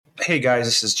Hey guys,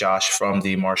 this is Josh from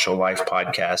the Martial Life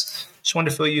Podcast. Just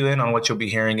wanted to fill you in on what you'll be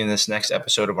hearing in this next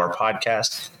episode of our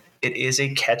podcast. It is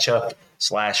a catch-up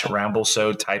 /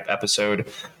 ramble-sode type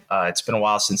episode. It's been a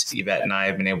while since Yvette and I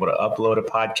have been able to upload a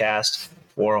podcast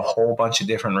for a whole bunch of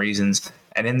different reasons.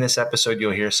 And in this episode,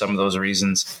 you'll hear some of those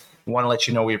reasons. We want to let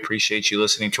you know we appreciate you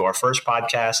listening to our first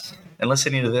podcast and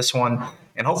listening to this one,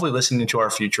 and hopefully listening to our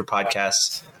future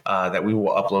podcasts that we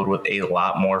will upload with a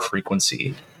lot more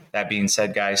frequency. That being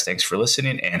said, guys, thanks for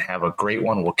listening and have a great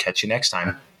one. We'll catch you next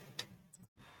time.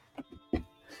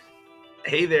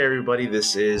 Hey there, everybody.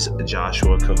 This is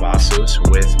Joshua Cavazos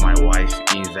with my wife,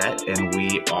 Yvette, and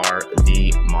we are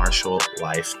the Martial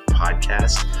Life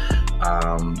Podcast.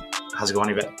 How's it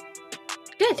going, Yvette?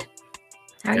 Good.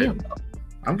 How are you?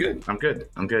 I'm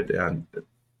good.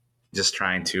 Just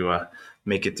trying to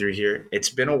make it through here. It's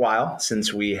been a while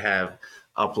since we have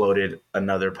uploaded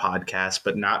another podcast,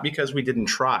 but not because we didn't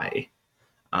try.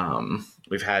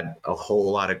 We've had a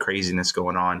whole lot of craziness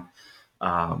going on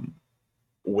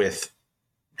with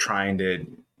trying to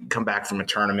come back from a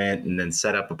tournament and then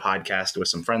set up a podcast with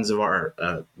some friends of ours,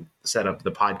 set up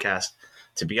the podcast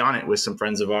to be on it with some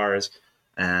friends of ours.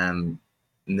 And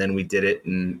then we did it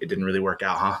and it didn't really work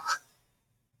out, huh?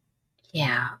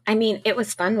 Yeah. I mean, it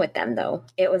was fun with them, though.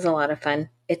 It was a lot of fun.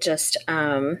 It just,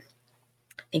 I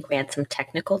think we had some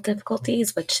technical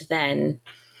difficulties, which then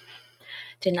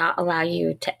did not allow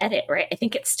you to edit, right? I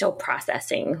think it's still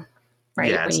processing,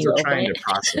 right? Yeah, it's still trying to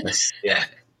process. Yeah.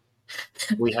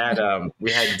 We had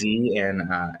Dee and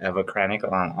Eva Kranick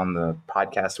on the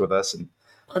podcast with us. And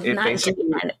well, it's not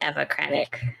Dee and Eva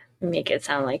Kranick. Make it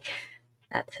sound like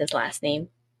that's his last name.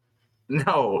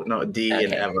 No, Dee okay.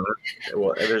 And Eva.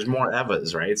 Well, there's more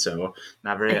Evas, right? So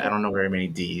not very. I don't know very many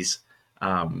D's.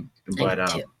 But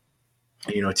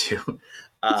two.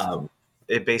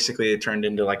 It basically turned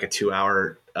into like a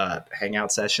 2-hour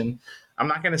hangout session. I'm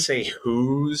not going to say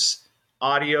whose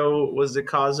audio was the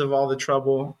cause of all the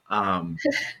trouble.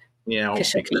 Because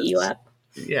she'll beat you up.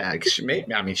 Yeah, she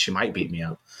might beat me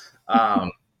up.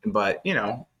 But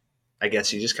I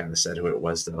guess you just kind of said who it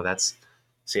was, though.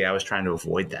 I was trying to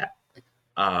avoid that.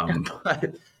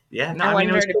 But yeah, no, I want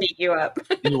her to beat you up.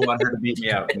 You want her to beat me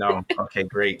up? No. Okay,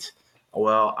 great.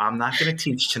 Well, I'm not going to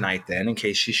teach tonight then, in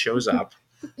case she shows up.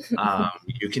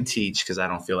 You can teach because I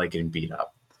don't feel like getting beat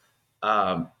up.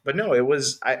 But no, it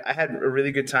was. I had a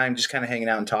really good time just kind of hanging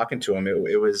out and talking to him.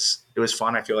 It was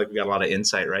fun. I feel like we got a lot of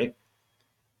insight, right?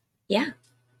 Yeah,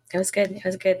 it was good. It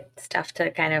was good stuff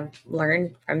to kind of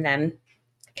learn from them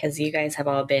because you guys have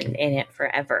all been in it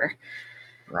forever.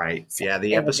 Right. So yeah,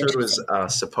 the episode was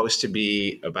supposed to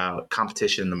be about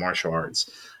competition in the martial arts.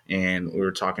 And we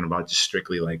were talking about just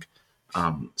strictly like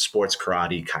sports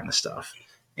karate kind of stuff.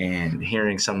 And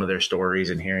hearing some of their stories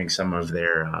and hearing some of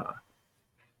their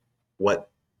what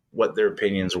their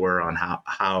opinions were on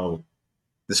how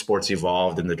the sport's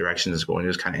evolved and the direction it's going. It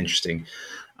was kind of interesting.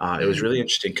 It was really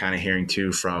interesting kind of hearing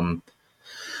too from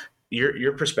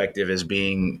your perspective as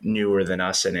being newer than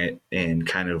us in it and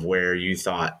kind of where you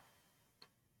thought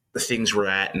the things were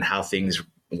at and how things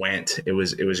went. It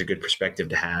was a good perspective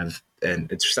to have. And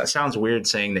that sounds weird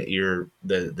saying that you're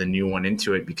the new one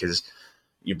into it because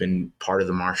you've been part of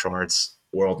the martial arts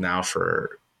world now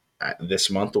for this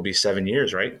month will be 7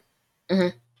 years, right?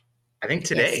 Mm-hmm. I think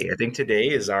today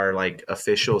is our like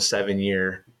official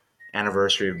 7-year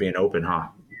anniversary of being open, huh?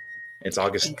 It's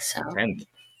August 10th.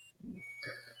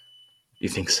 You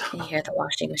think so? Can you hear the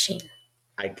washing machine?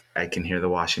 I can hear the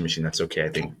washing machine. That's okay. I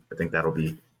think that'll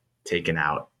be taken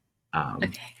out.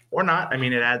 Okay. Or not. I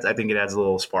mean, I think it adds a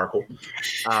little sparkle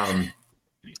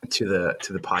to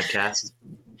the podcast.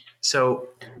 So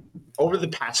over the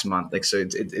past month,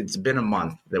 it's been a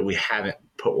month that we haven't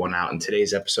put one out, and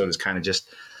today's episode is kind of just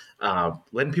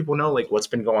letting people know like what's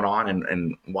been going on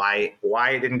and why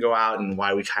it didn't go out and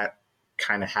why we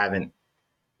kind of haven't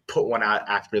put one out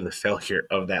after the failure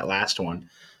of that last one.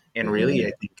 And really,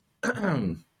 I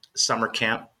think summer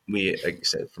camp. We, like I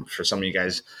said, for some of you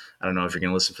guys, I don't know if you're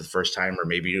going to listen for the first time or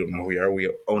maybe you don't know who we are. We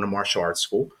own a martial arts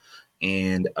school,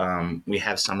 and we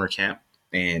have summer camp,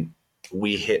 and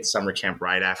we hit summer camp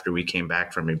right after we came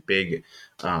back from a big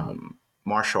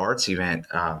martial arts event,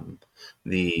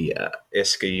 the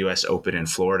ISCA US Open in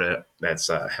Florida that's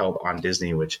held on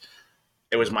Disney, which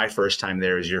it was my first time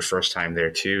there. It was your first time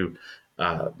there too.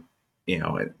 That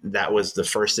was the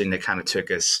first thing that kind of took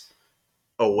us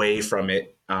away from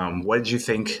it. What did you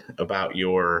think about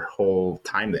your whole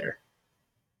time there?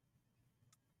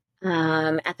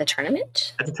 At the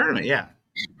tournament? At the tournament, yeah.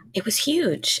 It was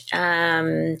huge.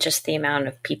 Just the amount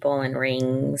of people and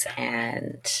rings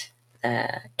and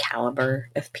the caliber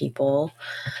of people.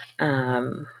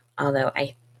 Although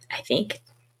I I think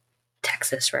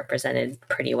Texas represented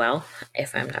pretty well,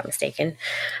 if I'm not mistaken.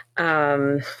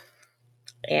 And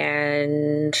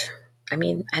I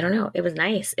mean, I don't know. It was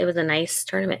nice. It was a nice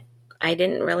tournament. I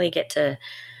didn't really get to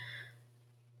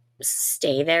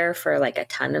stay there for like a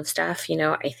ton of stuff.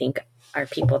 I think our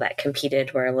people that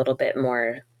competed were a little bit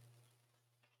more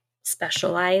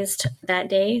specialized that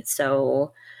day.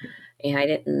 So I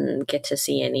didn't get to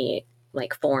see any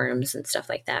like forms and stuff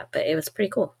like that, but it was pretty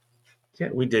cool. Yeah,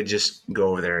 we did just go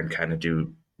over there and kind of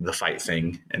do the fight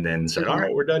thing and then said, all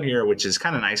right, we're done here, which is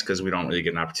kind of nice because we don't really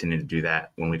get an opportunity to do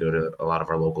that when we go to a lot of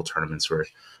our local tournaments where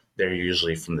they're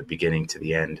usually from the beginning to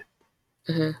the end.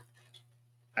 Mm-hmm.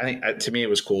 I think to me, it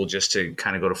was cool just to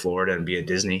kind of go to Florida and be at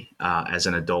Disney as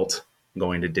an adult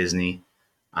going to Disney.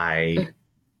 I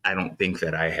don't think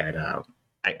that I had,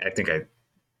 I think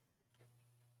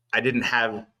I didn't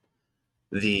have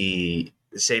the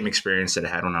same experience that I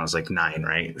had when I was like 9,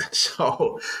 right?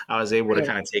 So I was able to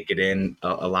kind of take it in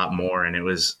a lot more, and it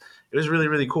was really,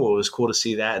 really cool. It was cool to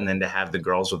see that, and then to have the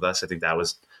girls with us. I think that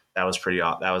was pretty.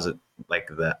 That was like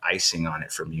the icing on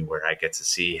it for me, where I get to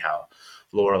see how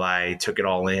Lorelai took it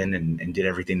all in and did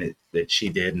everything that she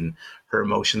did, and her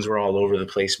emotions were all over the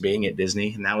place being at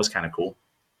Disney, and that was kind of cool.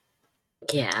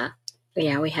 Yeah,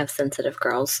 we have sensitive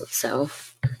girls, so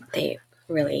they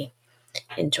really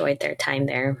enjoyed their time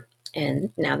there.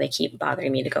 And now they keep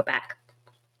bothering me to go back,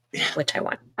 which I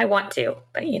want. I want to,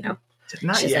 but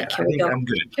not she's yet. like, "Can we go? Can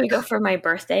we go for my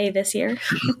birthday this year?"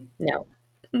 No.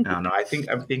 No. I think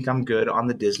I'm good on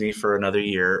the Disney for another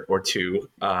year or two.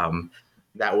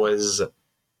 That was,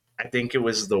 I think it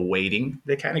was the waiting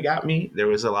that kind of got me. There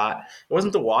was a lot. It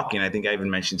wasn't the walking. I think I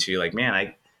even mentioned to you, like,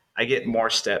 man, I get more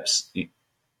steps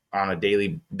on a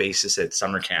daily basis at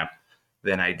summer camp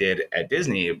than I did at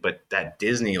Disney. But that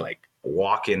Disney, like,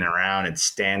 walking around and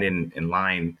standing in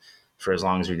line for as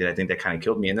long as we did, I think that kind of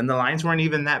killed me. And then the lines weren't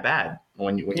even that bad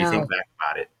when you think back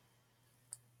about it.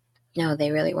 No, they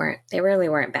really weren't. They really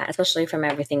weren't bad, especially from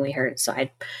everything we heard. So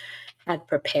I had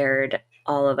prepared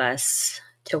all of us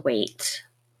to wait.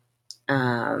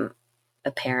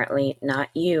 Apparently not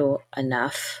you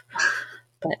enough,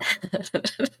 but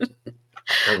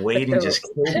the waiting just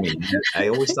killed me. I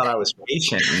always thought I was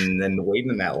patient, and then waiting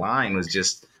in that line was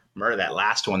just murder. That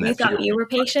last one. You thought you were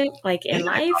patient, like in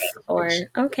life, or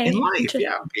okay, in life?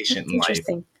 Yeah, I'm patient in life.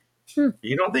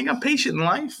 You don't think I'm patient in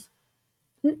life?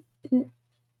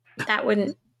 That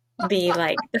wouldn't be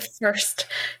like the first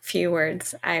few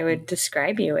words I would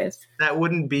describe you with. That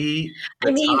wouldn't be.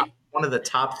 One of the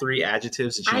top 3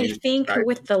 adjectives that you use. I think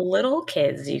with the little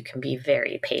kids, you can be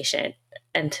very patient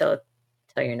until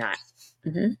you're not.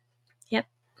 Mm-hmm. Yep.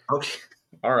 Okay.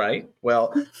 All right.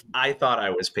 Well, I thought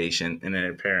I was patient, and then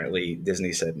apparently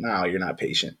Disney said, "No, you're not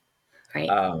patient." Right.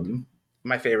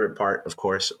 My favorite part, of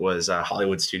course, was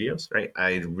Hollywood Studios. Right.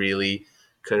 I really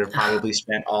could have probably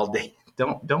spent all day.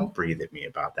 Don't breathe at me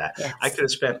about that. Yes. I could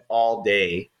have spent all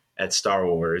day at Star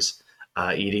Wars,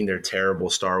 eating their terrible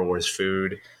Star Wars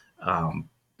food, and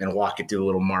walking through the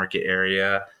little market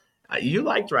area. You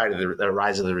liked Rise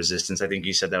of the Resistance. I think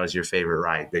you said that was your favorite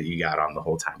ride that you got on the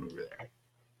whole time we were there.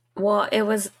 Well, it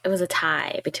was a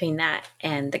tie between that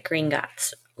and the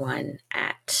Gringotts one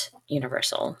at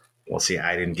Universal. Well, see,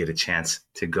 I didn't get a chance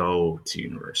to go to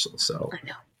Universal, so I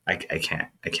know. I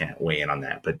can't weigh in on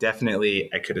that. But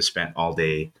definitely, I could have spent all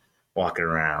day walking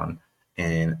around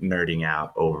and nerding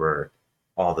out over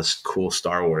all this cool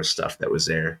Star Wars stuff that was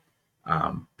there.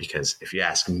 Because if you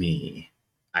ask me,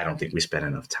 I don't think we spent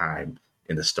enough time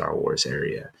in the Star Wars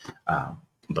area.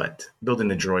 But building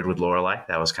the droid with Lorelai,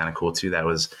 that was kind of cool too. That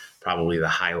was probably the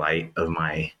highlight of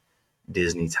my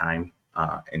Disney time,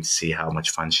 and to see how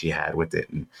much fun she had with it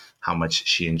and how much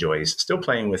she enjoys still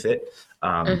playing with it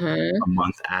a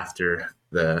month after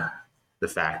the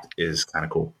fact is kind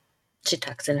of cool. She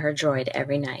tucks in her droid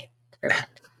every night.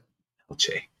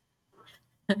 LJ.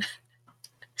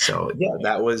 So yeah,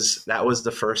 that was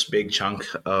the first big chunk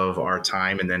of our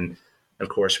time, and then of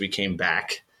course we came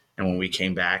back, and when we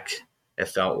came back, it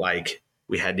felt like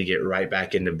we had to get right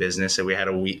back into business. And we had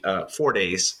a week, 4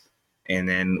 days, and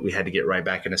then we had to get right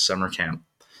back into summer camp.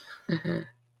 Mm-hmm.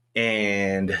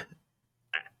 And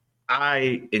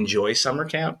I enjoy summer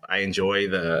camp. I enjoy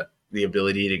the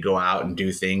ability to go out and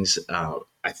do things.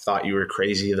 I thought you were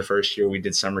crazy the first year we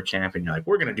did summer camp, and you're like,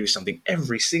 we're going to do something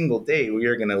every single day. We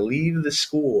are going to leave the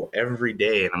school every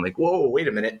day. And I'm like, whoa, wait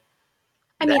a minute.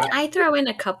 I mean, I throw in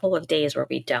a couple of days where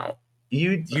we don't.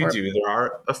 You do. There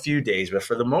are a few days, but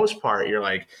for the most part, you're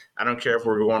like, I don't care if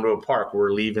we're going to a park,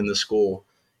 we're leaving the school.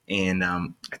 And I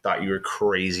thought you were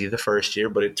crazy the first year,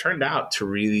 but it turned out to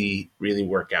really, really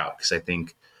work out, because I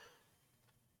think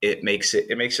it makes it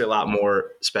a lot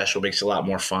more special, makes it a lot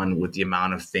more fun with the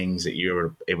amount of things that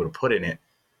you're able to put in it.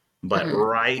 But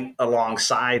right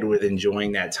alongside with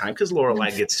enjoying that time, because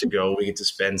Lorelai gets to go, we get to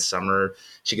spend summer.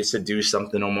 She gets to do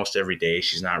something almost every day.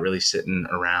 She's not really sitting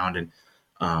around, and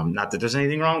not that there's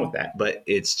anything wrong with that, but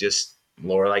it's just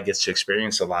Lorelai gets to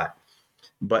experience a lot.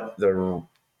 But the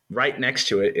right next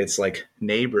to it, it's like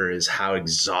Neighbor is how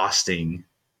exhausting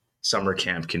summer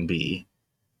camp can be.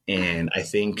 And I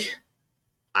think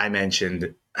I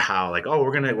mentioned how like, oh,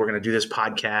 we're gonna do this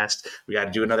podcast. We got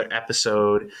to do another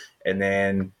episode, and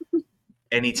then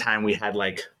anytime we had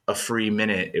like a free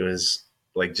minute, it was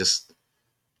like, just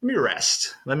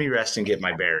let me rest and get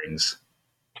my bearings.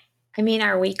 I mean,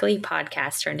 our weekly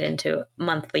podcast turned into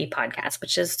monthly podcast,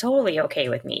 which is totally okay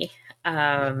with me.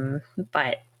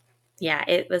 But yeah,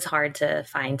 it was hard to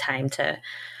find time to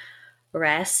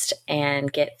rest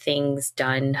and get things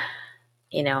done,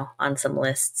 on some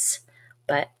lists.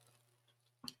 But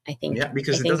I think,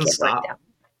 because it doesn't stop.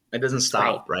 It doesn't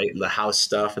stop, right? The house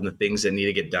stuff and the things that need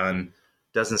to get done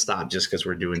doesn't stop just because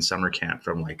we're doing summer camp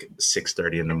from like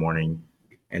 6:30 in the morning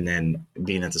and then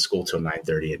being at the school till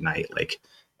 9:30 at night. Like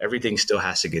everything still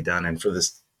has to get done. And for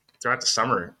this throughout the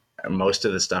summer, most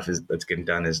of the stuff that's getting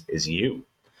done is you.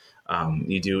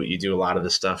 You do a lot of the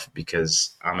stuff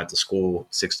because I'm at the school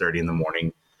 6:30 in the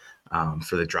morning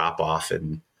for the drop off,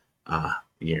 and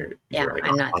you're like,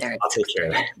 I'm not there. I'll take care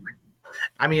of that.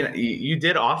 I mean, you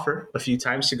did offer a few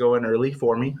times to go in early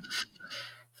for me.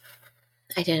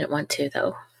 I didn't want to,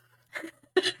 though.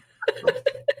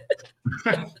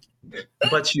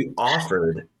 But you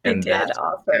offered, and that's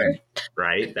offer.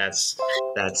 Right. That's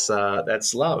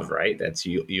love, right? That's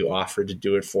you offered to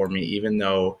do it for me, even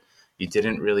though you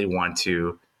didn't really want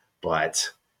to,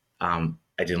 but I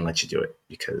didn't let you do it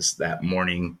because that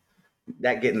morning,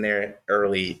 that getting there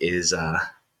early is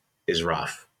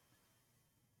rough.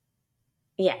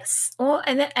 Yes. Well,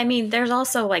 and then, I mean, there's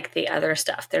also like the other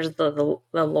stuff. There's the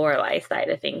Lorelai side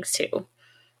of things too.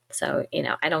 So,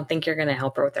 I don't think you're going to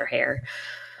help her with her hair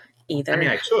either. I mean,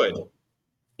 I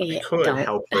could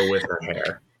help her with her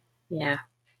hair. Yeah.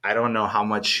 I don't know how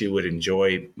much she would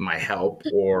enjoy my help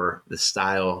or the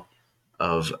style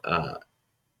of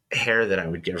hair that I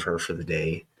would give her for the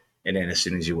day. And then as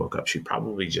soon as you woke up, she'd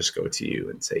probably just go to you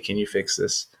and say, "Can you fix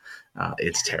this?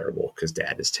 It's terrible because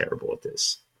Dad is terrible at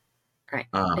this." Right.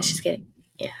 It's just kidding.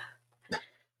 Yeah.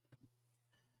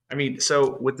 I mean,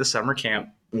 so with the summer camp,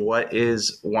 what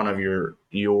is one of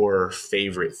your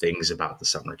favorite things about the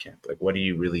summer camp? Like, what do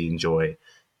you really enjoy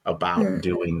about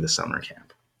doing the summer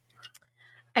camp?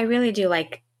 I really do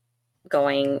like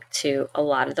going to a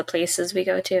lot of the places we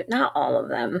go to. Not all of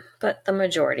them, but the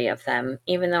majority of them,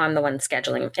 even though I'm the one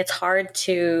scheduling. It's hard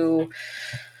to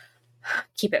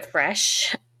keep it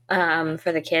fresh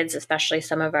for the kids, especially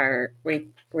some of our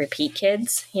repeat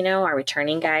kids, our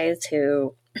returning guys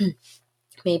who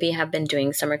maybe have been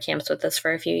doing summer camps with us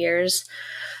for a few years,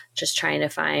 just trying to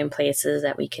find places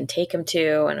that we can take them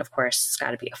to. And of course, it's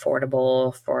got to be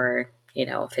affordable for,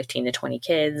 15 to 20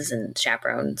 kids and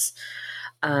chaperones.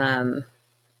 And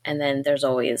then there's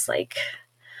always like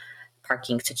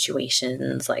parking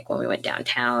situations, like when we went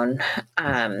downtown.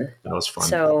 That was fun.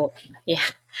 So, yeah.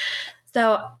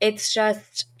 So it's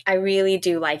just, I really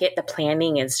do like it. The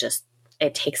planning is just,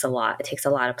 it takes a lot. It takes a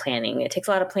lot of planning. It takes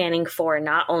a lot of planning for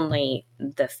not only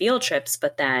the field trips,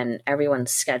 but then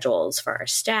everyone's schedules for our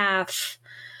staff,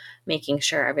 making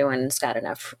sure everyone's got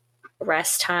enough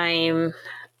rest time,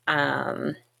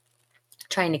 trying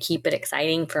to keep it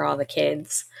exciting for all the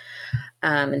kids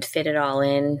and fit it all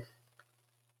in.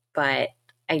 But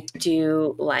I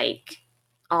do like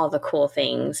all the cool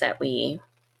things that we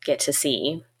get to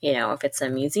see, if it's a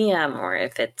museum or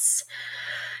if it's,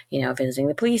 visiting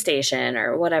the police station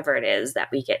or whatever it is that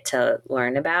we get to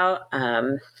learn about.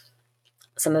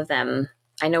 Some of them,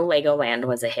 I know Legoland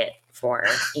was a hit for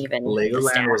even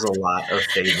Legoland was a lot of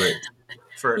favorite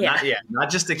for not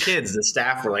just the kids. The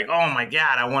staff were like, "Oh my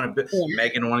God, I want to."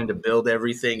 Megan wanted to build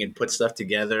everything and put stuff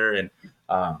together, and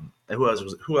who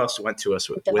else went to us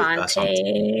with us?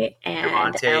 Devontae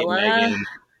and Ella. Megan,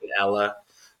 and Ella,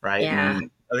 right? Yeah.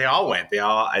 And they all went.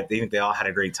 I think they all had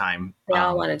a great time. They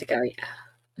all wanted to go. Yeah.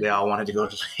 They all wanted to go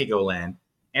to Legoland.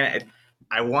 And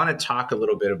I want to talk a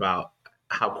little bit about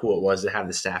how cool it was to have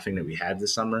the staffing that we had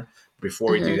this summer.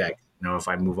 Before we do that, if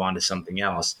I move on to something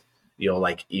else, you'll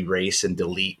like erase and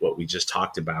delete what we just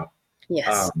talked about.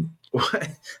 Yes.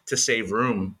 To save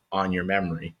room on your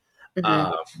memory.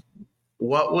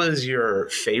 What was your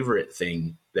favorite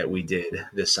thing that we did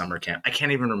this summer camp? I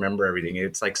can't even remember everything.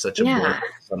 It's like such a blur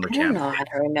summer camp. I don't know how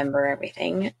to remember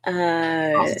everything.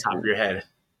 Off the top of your head.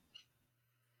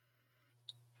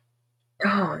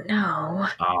 Oh no.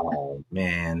 Oh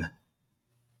man,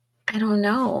 I don't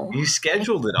know. you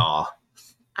scheduled it all.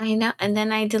 I know, and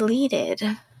then I deleted.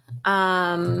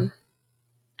 Um,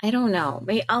 I don't know.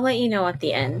 Maybe I'll let you know at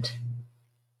the end.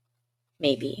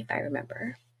 Maybe if I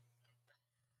remember.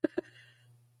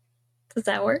 Does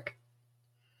that work?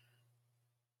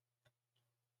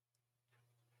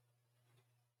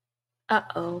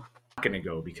 Uh-oh. I'm not gonna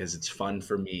go because it's fun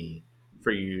for me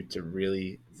for you to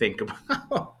really think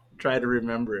about, try to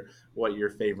remember what your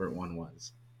favorite one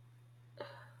was.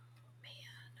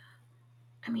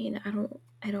 I mean, I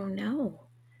don't know.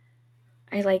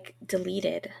 I like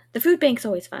deleted. The food bank's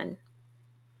always fun.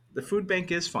 The food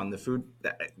bank is fun. The food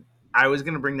I was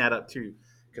gonna bring that up too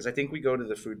because I think we go to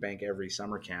the food bank every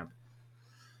summer camp,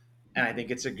 and I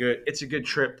think it's a good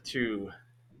trip to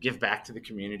give back to the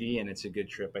community, and it's a good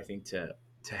trip I think to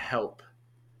help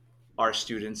our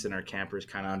students and our campers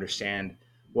kind of understand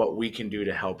what we can do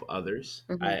to help others.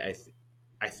 Hmm.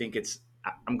 I think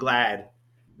I'm glad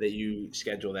that you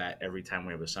schedule that every time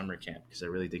we have a summer camp because I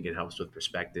really think it helps with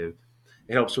perspective.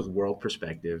 It helps with world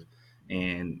perspective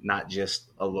and not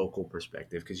just a local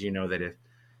perspective because you know that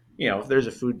if there's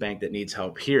a food bank that needs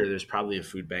help here, there's probably a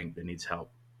food bank that needs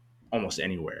help almost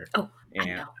anywhere. Oh, I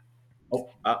And know.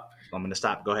 I'm going to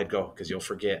stop. Go ahead, go because you'll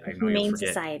forget. The I know you'll Humane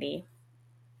forget. Society.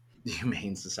 The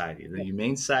Humane Society. The Yeah,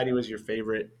 Humane Society was your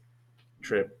favorite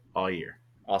trip all year,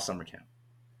 all summer camp.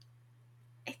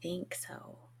 I think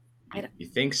so. I You, don't, you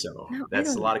think so? no, I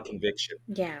That's a don't lot know. of conviction.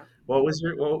 Yeah,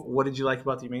 What did you like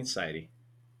about the Humane Society?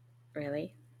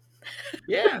 really.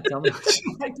 Yeah, tell me what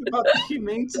you liked about the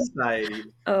Humane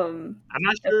Society. Um, I'm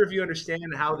not the, sure if you understand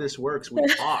how this works. We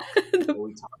talk the, before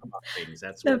we talk about things.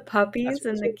 the That's puppies what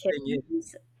and this the whole thing is.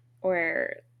 kittens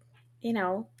were, you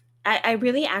know, I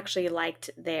really actually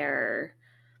liked their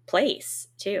place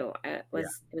too. Yeah,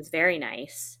 It was very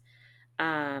nice.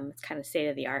 It's kind of state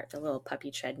of the art, the little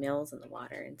puppy treadmills in the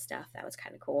water and stuff. That was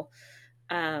kind of cool.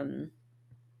 Um,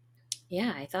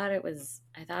 yeah, I thought it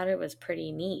was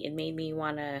pretty neat. It made me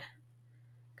want to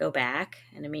go back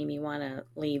and it made me want to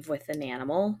leave with an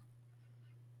animal.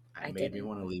 it I made me didn't.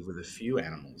 want to leave with a few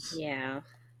animals. Yeah,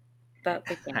 but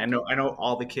we can't. I know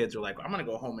all the kids are like, I'm gonna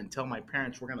go home and tell my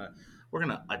parents we're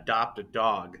gonna adopt a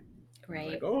dog. I was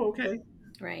like, Right, oh, okay.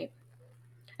 right.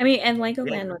 I mean, and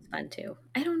Yeah. Legoland was fun too.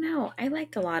 I don't know. I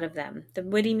liked a lot of them. The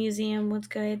Woody Museum was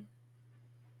good.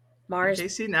 Mars Okay,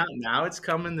 see now it's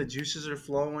coming. The juices are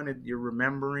flowing. You're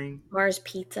remembering Mars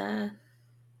Pizza.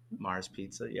 Mars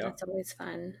Pizza. Yep. That's always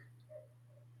fun.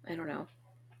 I don't know.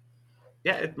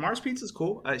 Yeah, Mars Pizza is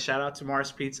cool. Shout out to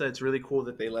Mars Pizza. It's really cool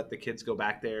that they let the kids go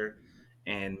back there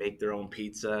and make their own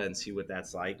pizza and see what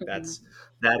that's like. Mhm.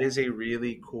 That is a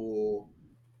really cool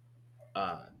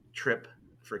trip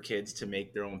for kids to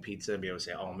make their own pizza and be able to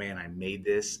say, "Oh man, I made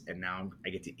this, and now I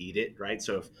get to eat it." Right.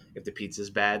 So if the pizza's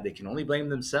bad, they can only blame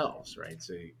themselves. Right.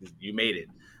 So you made it.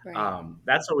 Right.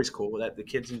 That's always cool. That the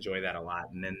kids enjoy that a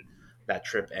lot, and then that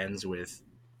trip ends with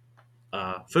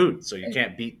food, so you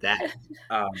can't beat that.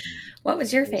 Um, What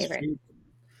was your there's favorite? food.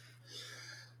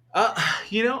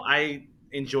 I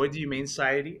enjoyed the Humane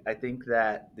Society. I think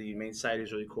that the Humane Society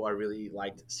is really cool. I really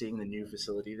liked seeing the new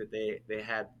facility that they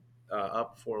had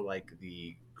up for like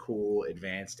the cool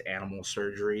advanced animal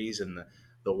surgeries and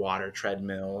the water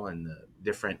treadmill and the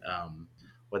different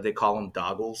what they call them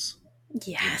doggles,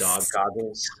 the dog Yes.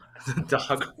 goggles, the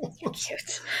You're doggles,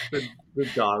 cute. the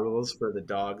doggles for the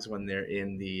dogs when they're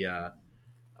in the uh,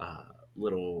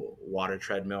 little water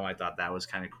treadmill. I thought that was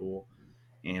kind of cool.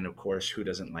 And of course, who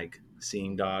doesn't like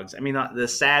seeing dogs? I mean, the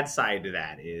sad side to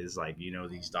that is like,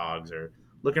 these dogs are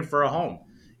looking for a home.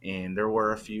 And there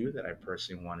were a few that I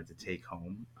personally wanted to take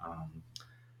home,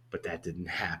 but that didn't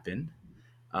happen.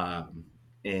 Um,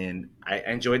 and I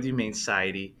enjoyed the Humane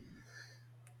Society.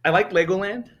 I like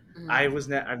Legoland. Mm.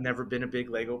 I've never been a big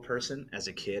Lego person. As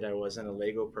a kid, I wasn't a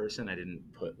Lego person. I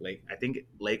didn't put like I think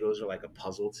Legos are like a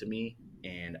puzzle to me,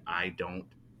 and I don't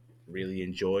really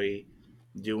enjoy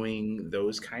doing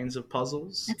those kinds of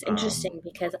puzzles. That's interesting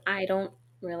because I don't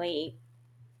really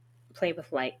play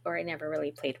with or I never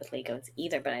really played with Legos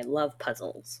either, but I love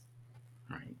puzzles.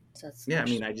 Right. So that's Yeah, I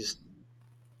mean, interesting.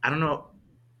 I don't know.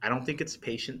 I don't think it's a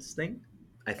patience thing.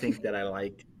 I think that I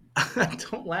like.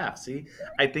 Don't laugh. See,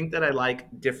 I think that I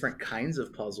like different kinds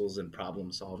of puzzles and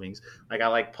problem solvings. Like I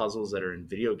like puzzles that are in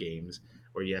video games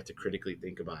where you have to critically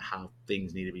think about how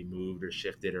things need to be moved or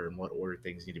shifted or in what order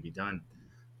things need to be done.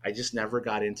 I just never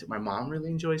got into. My mom really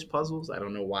enjoys puzzles. I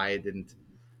don't know why it didn't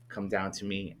come down to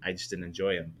me. I just didn't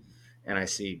enjoy them. And I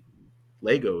see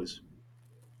Legos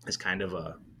as kind of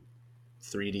a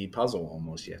 3D puzzle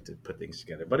almost. You have to put things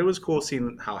together. But it was cool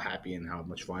seeing how happy and how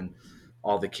much fun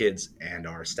all the kids and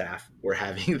our staff were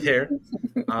having there.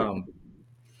 Um,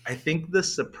 I think the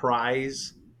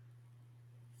surprise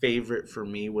favorite for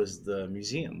me was the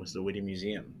Whitty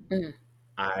Museum. Mm,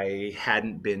 I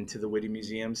hadn't been to the Whitty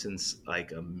Museum since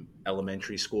like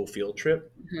elementary school field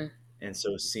trip. mhm. And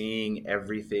so seeing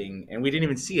everything, and we didn't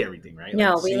even see everything, right? Like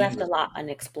No, we seeing left a the lot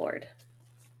unexplored.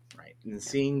 right and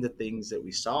seeing the things that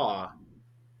we saw,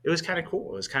 it was kind of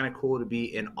cool. It was kind of cool to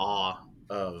be in awe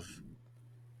of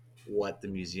what the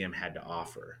museum had to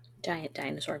offer. Giant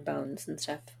dinosaur bones and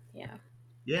stuff. Yeah.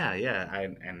 Yeah, yeah.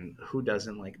 And who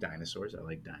doesn't like dinosaurs? I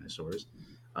like dinosaurs.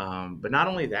 But not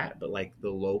only that, but like the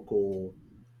local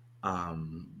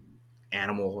um,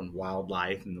 animal and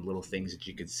wildlife and the little things that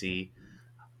you could see.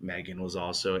 Megan was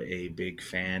also a big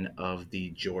fan of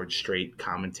the George Strait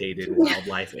commentated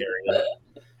wildlife area.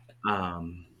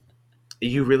 Um,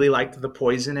 you really liked the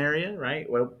poison area, right?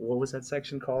 What was that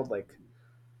section called? Like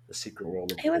the Secret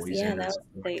World of It was, yeah, Poison or that was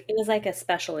something like the, it was like a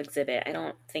special exhibit. I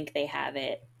don't think they have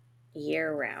it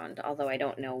year round, although I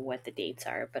don't know what the dates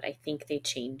are, but I think they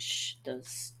change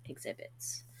those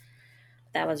exhibits.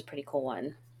 That was a pretty cool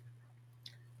one.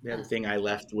 that. Yeah, the Uh, thing I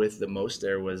left with the most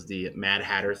there was the Mad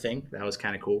Hatter thing. That was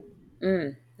kind of cool.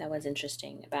 that was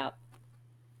interesting about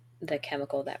the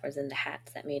chemical that was in the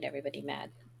hats that made everybody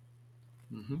mad.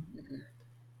 Hmm. Hmm.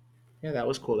 Yeah, that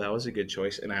was cool. That was a good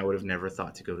choice, and I would have never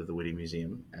thought to go to the Whitty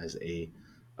Museum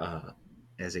uh,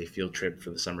 as a field trip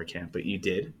for the summer camp, but you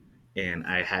did, and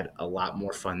I had a lot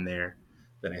more fun there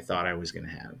than I thought I was going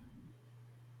to have.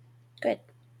 Good.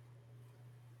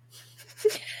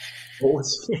 What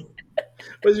was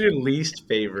what was your least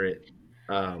favorite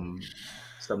um,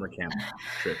 summer camp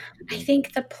trip? You I think?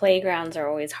 think the playgrounds are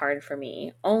always hard for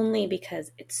me, only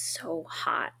because it's so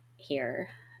hot here.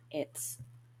 It's,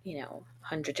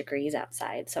 100 degrees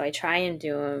outside. So I try and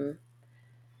do them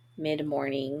mid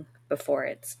morning before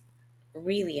it's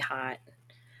really hot.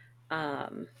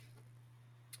 Um,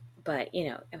 but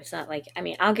it's not like, I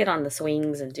mean, I'll get on the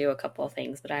swings and do a couple of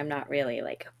things, but I'm not really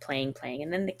like playing.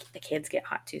 And then the kids get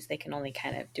hot too, so they can only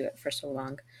kind of do it for so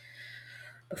long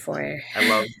before I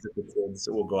love that the kids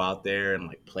will go out there and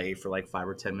like play for like 5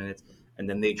 or 10 minutes, and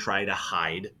then they try to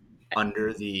hide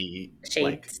under the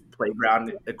like shades.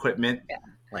 playground equipment. Yeah.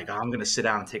 Like, oh, I'm gonna sit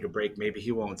down and take a break. Maybe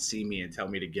he won't see me and tell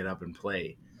me to get up and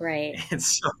play. Right. And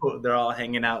so they're all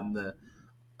hanging out in the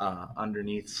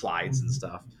underneath slides and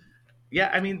stuff. Yeah,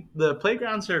 I mean the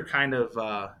playgrounds are kind of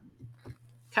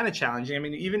challenging. I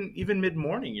mean, even mid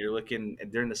morning, you're looking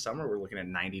during the summer, we're looking at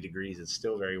 90 degrees. It's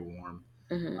still very warm.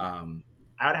 Hmm. Um,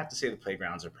 I would have to say the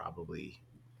playgrounds are probably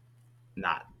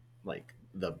not like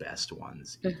the best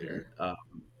ones Hmm. either.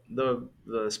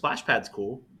 The splash pad's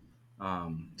cool.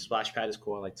 Splash pad is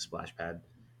cool. I like the splash pad.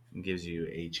 It gives you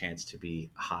a chance to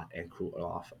be hot and cool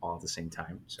off all at the same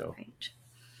time. So Right.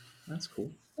 that's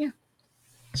cool. Yeah.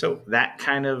 So that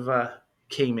kind of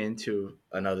came into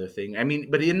another thing. I mean,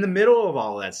 but in the middle of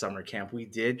all that summer camp, we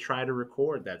did try to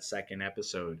record that second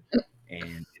episode,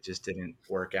 and it just didn't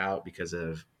work out because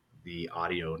of the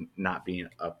audio not being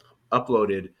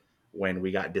uploaded when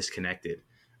we got disconnected.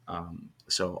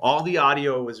 So all the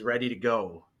audio was ready to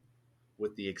go,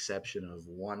 with the exception of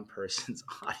one person's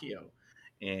audio,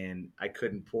 and I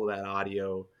couldn't pull that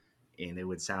audio, and it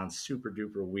would sound super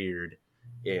duper weird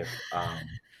if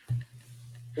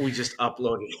we just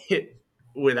uploaded it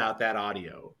without that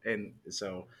audio. And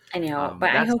so I know, but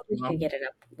I that's hope we can get it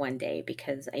up one day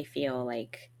because I feel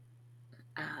like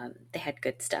they had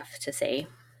good stuff to say.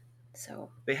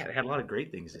 So, they had a lot of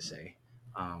great things to say.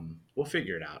 We'll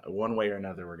figure it out one way or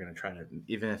another. We're going to try to,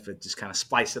 even if it just kind of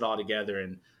splice it all together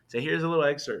and say, here's a little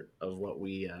excerpt of what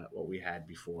we had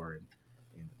before,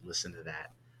 and listen to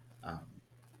that. Um,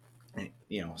 and,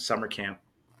 summer camp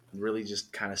really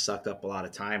just kind of sucked up a lot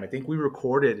of time. I think we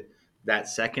recorded that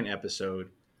second episode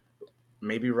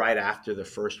maybe right after the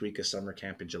first week of summer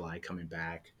camp in July coming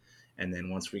back. And then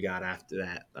once we got after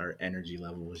that, our energy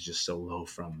level was just so low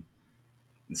from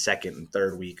the second and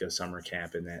third week of summer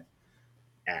camp. And that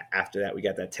after that, we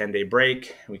got that 10-day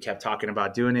break. We kept talking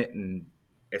about doing it. And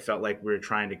it felt like we were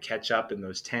trying to catch up in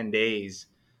those 10 days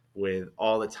with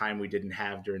all the time we didn't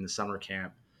have during the summer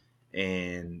camp.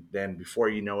 And then before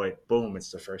you know it, boom,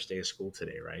 it's the first day of school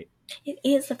today, right? it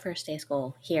is the first day of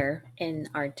school here in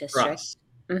our For district. us.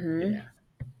 Mm-hmm. Yeah.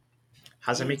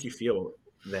 How's It that make is. you feel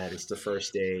that it's the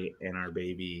first day and our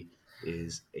baby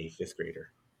is a fifth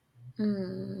grader?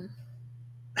 Mm,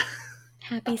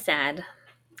 happy, sad.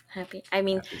 Happy. I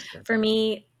mean, Happy stuff. for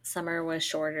me, summer was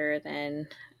shorter than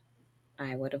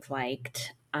I would have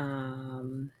liked.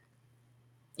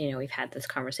 We've had this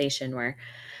conversation where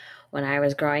when I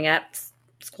was growing up,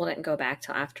 school didn't go back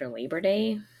till after Labor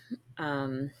Day.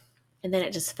 Um, and then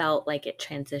it just felt like it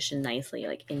transitioned nicely,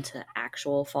 like into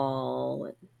actual fall.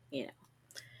 And, you know,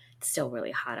 it's still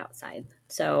really hot outside.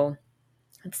 So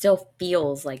it still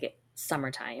feels like it's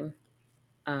summertime,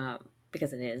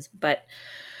 because it is. But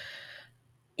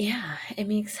yeah, it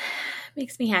makes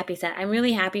me happy. Sad. I'm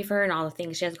really happy for her and all the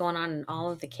things she has going on, and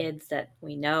all of the kids that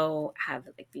we know have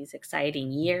like these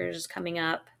exciting years coming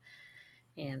up,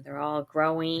 and they're all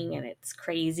growing. And it's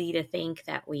crazy to think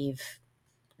that we've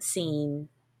seen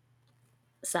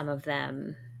some of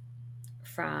them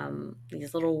from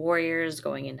these little warriors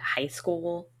going into high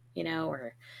school,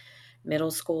 or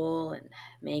middle school. And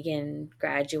Megan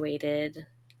graduated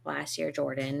last year,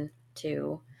 Jordan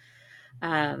too.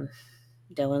 Um,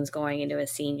 Dylan's going into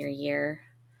his senior year.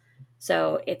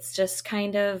 So it's just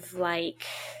kind of like,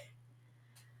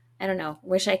 I don't know,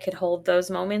 wish I could hold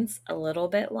those moments a little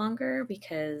bit longer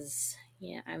because,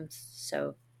 yeah, I'm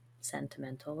so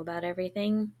sentimental about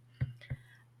everything.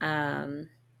 Um,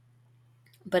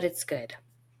 but it's good.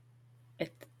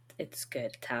 It, it's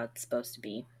good. It's how it's supposed to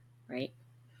be, right?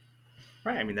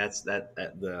 Right. I mean, that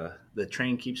the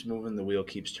train keeps moving, the wheel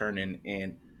keeps turning,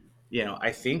 and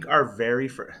I think our very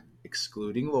first,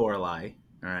 excluding Lorelai.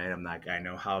 All right, I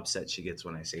know how upset she gets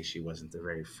when I say she wasn't the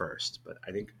very first, but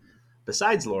I think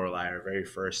besides Lorelai, our very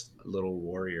first little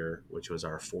warrior, which was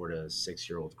our 4 to 6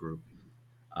 year old group,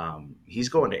 he's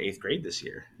going to eighth grade this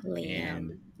year,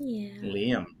 and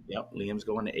Liam. Yeah. Liam's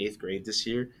going to eighth grade this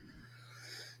year.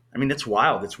 I mean, it's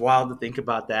wild. It's wild to think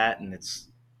about that, and it's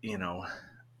you know.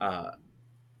 Uh,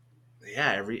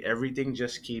 yeah, everything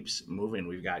just keeps moving.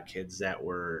 We've got kids that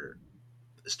were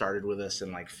started with us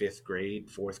in like fifth grade,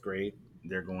 fourth grade.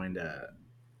 They're going to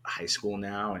high school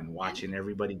now and Yeah. watching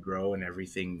everybody grow and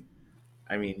everything.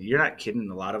 I mean, you're not kidding.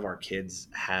 A lot of our kids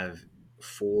have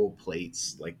full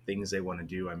plates, like things they want to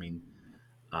do. I mean,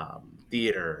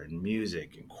 theater and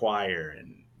music and choir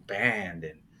and band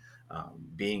and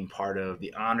being part of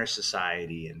the honor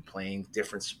society and playing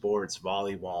different sports,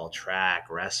 volleyball, track,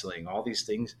 wrestling, all these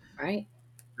things Right.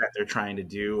 that they're trying to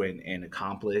do and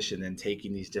accomplish, and then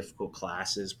taking these difficult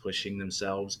classes, pushing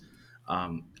themselves.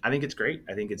 I think it's great.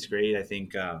 I think it's great. I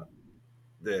think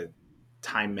the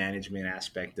time management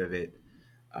aspect of it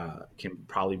can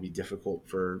probably be difficult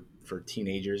for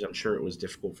teenagers. I'm sure it was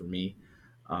difficult for me,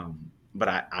 but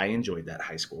I enjoyed that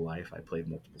high school life. I played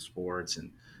multiple sports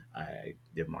and I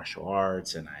did martial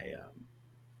arts, and I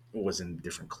was in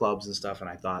different clubs and stuff. And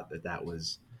I thought that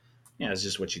was it's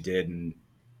just what you did. And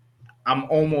I'm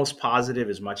almost positive,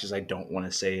 as much as I don't want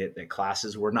to say it, that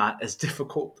classes were not as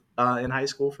difficult in high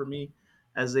school for me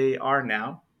as they are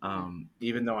now. Yeah.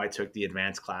 Even though I took the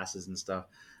advanced classes and stuff,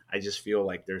 I just feel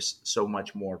like there's so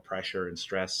much more pressure and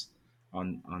stress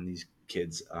on these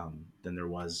kids than there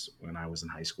was when I was in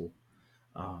high school.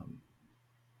 Um,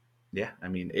 yeah, I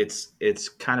mean, it's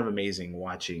kind of amazing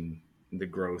watching the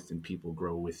growth and people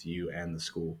grow with you and the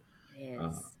school. It Uh,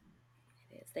 is.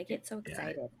 It is. They get so yeah,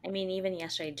 excited. I mean, even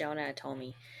yesterday, Jonah told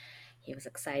me he was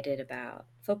excited about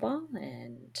football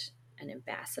and an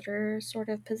ambassador sort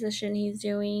of position he's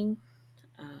doing.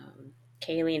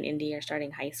 Kaylee and Indy are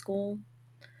starting high school.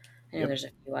 I know yep. there's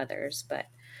a few others, but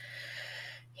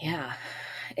yeah,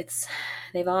 it's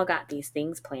they've all got these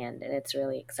things planned, and it's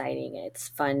really exciting. It's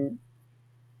fun,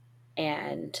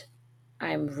 and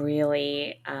I'm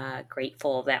really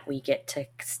grateful that we get to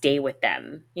stay with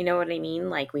them. You know what I mean?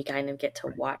 Like we kind of get to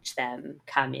Right. watch them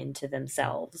come into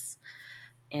themselves,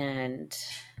 and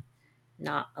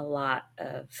not a lot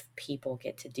of people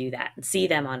get to do that and see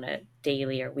them on a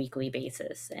daily or weekly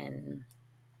basis. And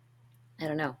I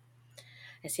don't know.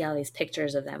 I see all these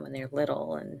pictures of them when they're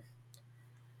little and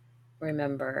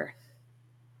remember,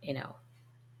 you know,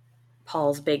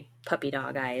 Paul's big puppy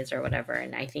dog eyes or whatever.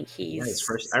 And I think Yeah, his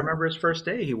first. he's I remember his first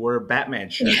day. He wore a Batman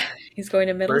shirt. yeah, he's going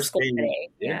to middle First school day. today.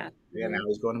 Yeah, Yeah. yeah. Now Mhm.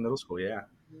 he's going to middle school. Yeah,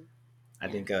 I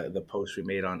Yeah. think the post we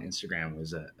made on Instagram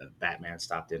was a Batman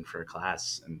stopped in for a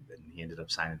class, and he ended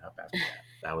up signing up after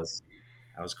that. That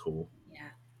was cool. Yeah.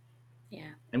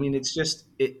 Yeah. I mean, it's just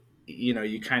it.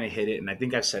 You kind of hit it, and I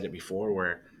think I've said it before,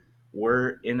 where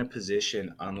we're in a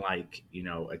position unlike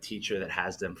a teacher that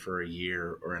has them for a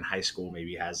year, or in high school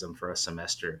maybe has them for a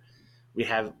semester. We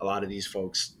have a lot of these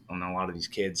folks and a lot of these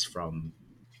kids from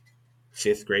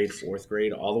fifth grade, fourth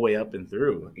grade, all the way up and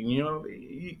through.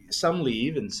 And, some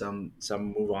leave and some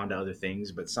move on to other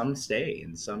things, but some stay,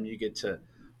 and some you get to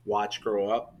watch grow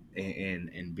up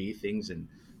and be things and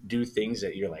do things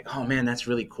that you're like, oh man, that's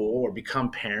really cool, or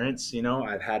become parents.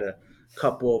 I've had a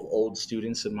couple of old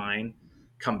students of mine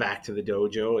come back to the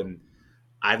dojo, and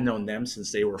I've known them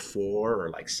since they were 4 or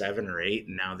like 7 or 8,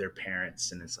 and now they're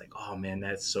parents. And it's like, oh man,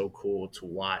 that's so cool to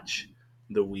watch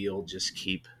the wheel just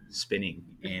keep spinning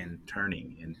and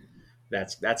turning, and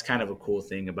that's kind of a cool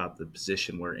thing about the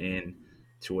position we're in,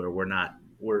 to where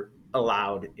we're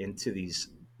allowed into these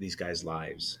guys'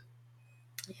 lives.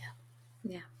 Yeah.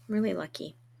 Yeah. Really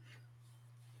lucky.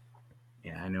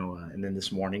 Yeah, I know. And then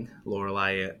this morning,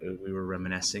 Lorelai, we were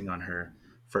reminiscing on her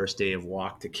first day of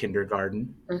walk to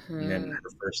kindergarten, and then Mm-hmm. her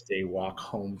first day walk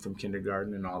home from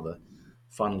kindergarten, and all the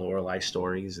fun Lorelai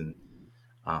stories. And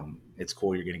it's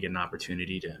cool. You're going to get an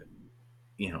opportunity to,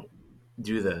 you know,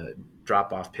 do the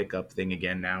drop off pickup thing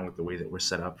again now with the way that we're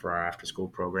set up for our after school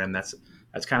program. That's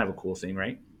kind of a cool thing,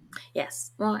 right?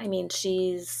 Yes. Well, I mean,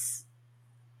 she's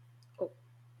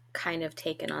kind of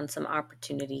taken on some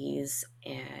opportunities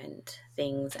and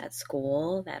things at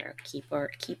school that are keep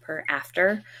her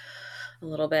after a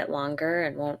little bit longer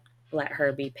and won't let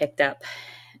her be picked up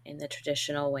in the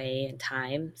traditional way in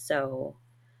time. So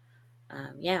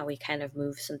yeah, we kind of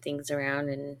move some things around,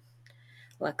 and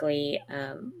luckily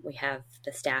we have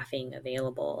the staffing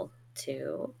available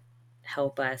to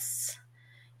help us,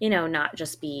 not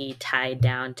just be tied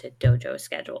down to dojo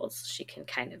schedules. She can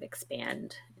kind of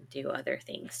expand and do other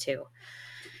things too.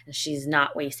 And she's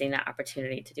not wasting that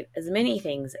opportunity to do as many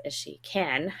things as she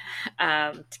can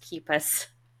to keep us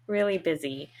really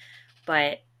busy.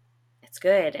 But it's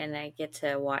good, and I get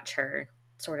to watch her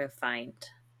sort of find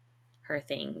her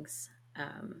things.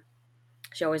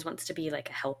 She always wants to be like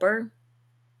a helper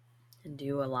and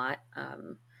do a lot,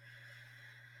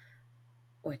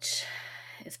 which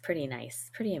is pretty nice,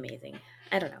 pretty amazing.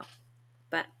 I don't know,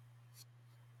 but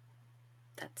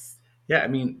that's Yeah, I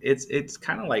mean, it's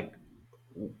kind of like,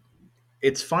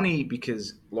 it's funny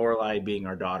because Lorelai being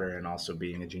our daughter and also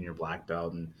being a junior black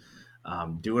belt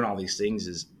and doing all these things,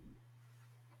 is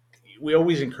we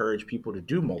always encourage people to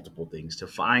do multiple things, to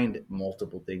find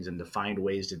multiple things, and to find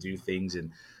ways to do things,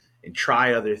 and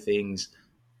try other things.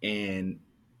 And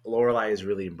Lorelai has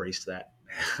really embraced that.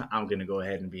 I'm going to go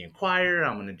ahead and be in choir.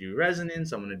 I'm going to do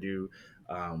resonance. I'm going to do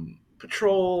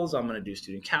patrols. I'm going to do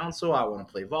student council. I want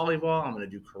to play volleyball. I'm going to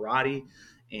do karate.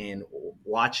 And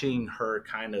watching her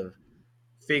kind of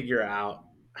figure out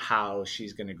how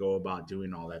she's going to go about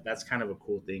doing all that, that's kind of a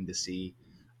cool thing to see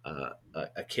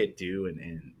a kid do,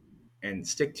 and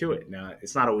stick to it. Now,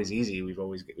 it's not always easy. We've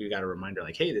got to remind her,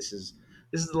 like, hey, this is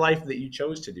the life that you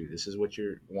chose to do. This is what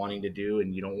you're wanting to do,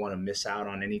 and you don't want to miss out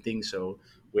on anything. So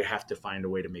we have to find a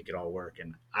way to make it all work.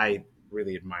 And I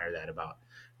really admire that about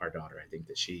our daughter. I think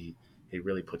that she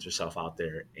really puts herself out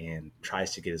there and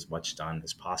tries to get as much done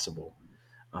as possible.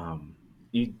 Um,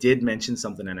 you did mention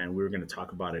something, and we were going to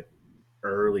talk about it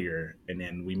earlier, and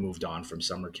then we moved on from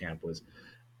summer camp. Was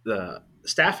the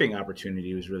staffing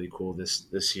opportunity was really cool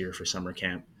this year for summer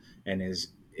camp, and is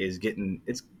getting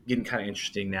kind of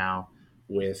interesting now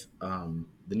with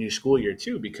the new school year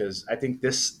too, because I think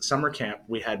this summer camp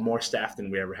we had more staff than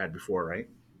we ever had before, right?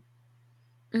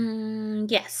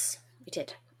 yes, we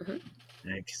did.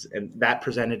 And that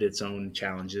presented its own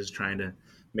challenges trying to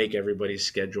make everybody's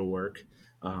schedule work.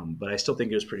 But I still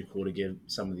think it was pretty cool to give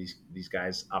some of these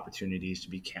guys opportunities to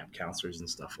be camp counselors and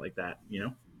stuff like that.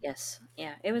 Yes,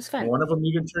 yeah, it was And fun. one of them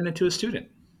even turned into a student.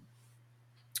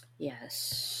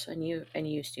 Yes, a new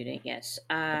student. Yes,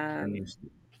 A new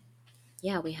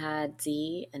yeah, we had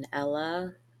Z and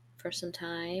Ella for some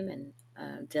time, and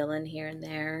Dylan here and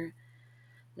there,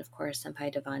 and of course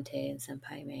Senpai Devante and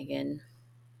Senpai Megan,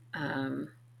 um,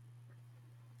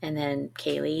 and then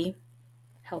Kaylee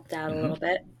helped out a little Mm-hmm.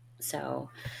 bit. So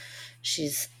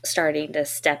she's starting to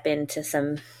step into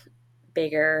some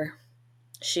bigger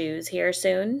shoes here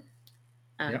soon.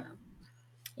 Yep. Uh,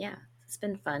 yeah, it's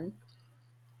been fun.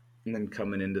 And then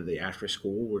coming into the after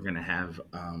school, we're going to have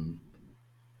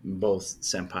both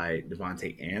Senpai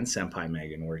Devante and Senpai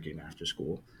Megan working after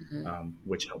school, Hmm.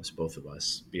 which helps both of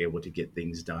us be able to get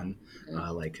things done, Hmm.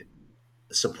 like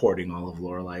supporting all of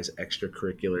Lorelai's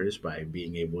extracurriculars by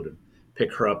being able to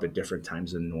pick her up at different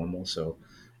times than normal. So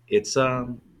it's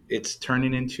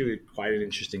turning into quite an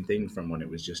interesting thing from when it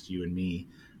was just you and me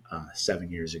 7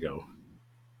 years ago.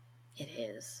 It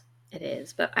is. It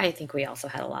is. But I think we also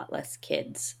had a lot less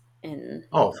kids in.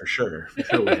 Oh, for sure, we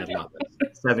had a lot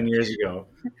less 7 years ago.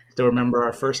 Still remember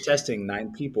our first testing,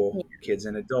 9 people, kids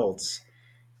and adults.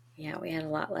 Yeah, we had a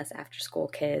lot less after school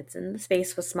kids, and the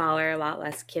space was smaller, a lot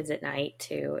less kids at night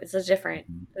too. It's a different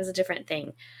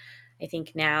thing. I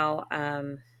think now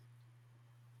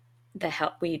the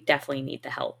help we definitely need the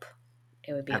help.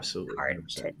 It would be Absolutely, hard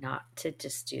 100%. to not to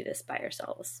just do this by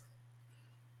ourselves.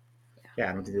 Yeah,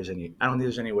 I don't think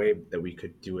there's any way that we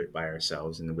could do it by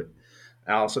ourselves, and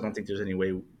I also don't think there's any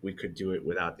way we could do it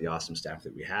without the awesome staff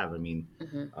that we have. I mean,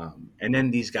 Hmm. and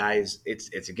then these guys,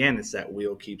 it's again, it's that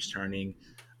wheel keeps turning.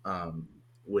 Um,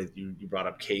 with you brought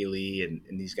up Kaylee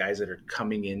and these guys that are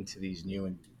coming into these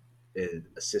new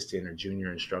assistant or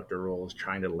junior instructor roles,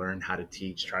 trying to learn how to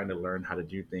teach, trying to learn how to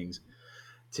do things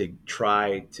to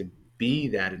try to be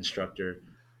that instructor.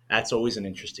 That's always an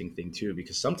interesting thing too,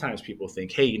 because sometimes people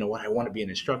think, hey, you know what, I want to be an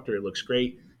instructor, it looks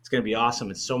great, it's going to be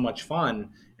awesome, it's so much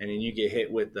fun, and then you get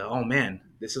hit with the, oh man,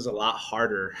 this is a lot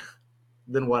harder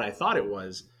than what I thought it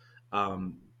was.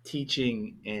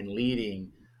 Teaching and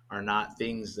leading are not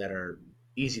things that are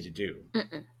easy to do.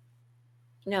 Mm-mm.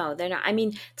 No, they're not. I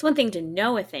mean, it's one thing to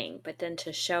know a thing, but then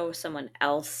to show someone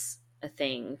else a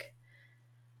thing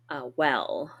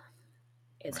well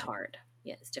is Right. hard.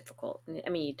 Yeah, it's difficult. I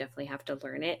mean, you definitely have to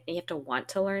learn it. You have to want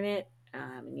to learn it,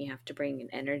 and you have to bring an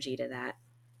energy to that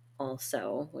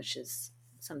also, which is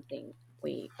something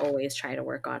we always try to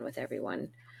work on with everyone.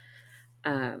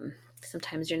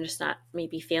 Sometimes you're just not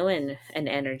maybe feeling an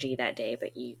energy that day,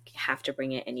 but you have to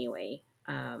bring it anyway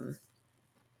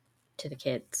to the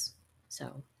kids.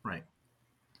 So, Right.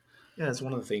 Yeah, it's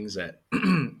one of the things that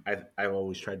I've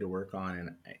always tried to work on,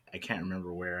 and I can't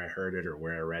remember where I heard it or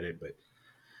where I read it, but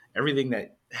everything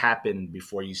that happened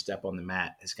before you step on the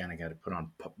mat has kind of got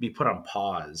to be put on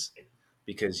pause,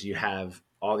 because you have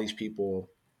all these people,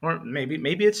 or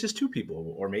maybe it's just two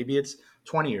people, or maybe it's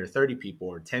 20 or 30 people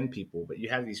or 10 people, but you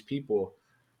have these people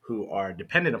who are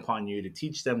dependent upon you to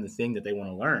teach them the thing that they want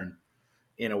to learn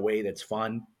in a way that's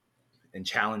fun and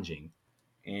challenging.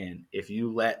 And if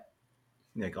you let,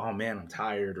 like, oh man, I'm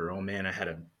tired, or oh man,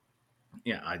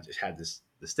 I just had this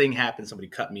thing happen, somebody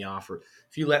cut me off, or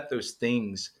if you let those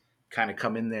things kind of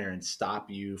come in there and stop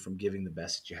you from giving the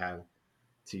best that you have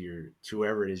to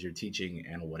whoever it is you're teaching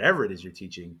and whatever it is you're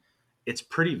teaching, it's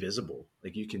pretty visible.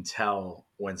 Like, you can tell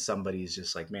when somebody's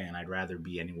just like, man, I'd rather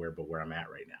be anywhere but where I'm at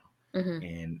right mm-hmm. now.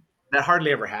 And that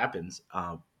hardly ever happens.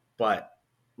 But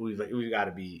we've got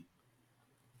to be,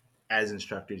 as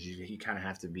instructors, you kind of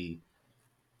have to be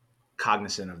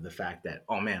cognizant of the fact that,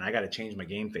 oh man, I got to change my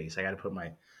game face. I got to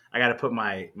put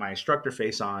my instructor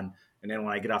face on, and then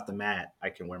when I get off the mat, I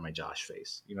can wear my Josh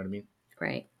face. You know what I mean?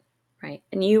 Right, right.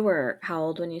 And you were how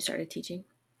old when you started teaching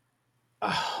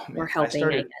Oh or man, helping?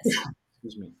 I guess.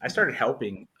 excuse me, I started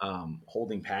helping,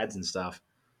 holding pads and stuff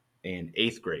in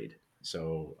 8th grade.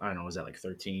 So I don't know, was that like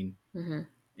 13? Mm-hmm.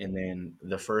 And then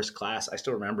the first class, I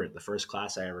still remember it. The first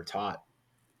class I ever taught,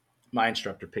 my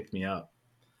instructor picked me up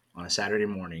on a Saturday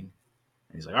morning,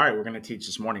 and he's like, all right, we're going to teach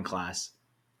this morning class.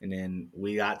 And then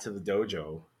we got to the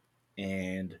dojo,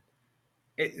 and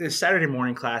the Saturday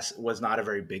morning class was not a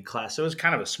very big class. So it was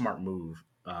kind of a smart move.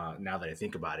 Now that I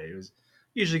think about it, it was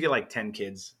usually get like 10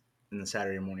 kids in the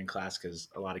Saturday morning class, because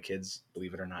a lot of kids,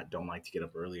 believe it or not, don't like to get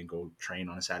up early and go train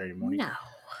on a Saturday morning.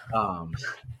 No. Um,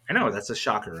 I know, that's a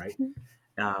shocker, right?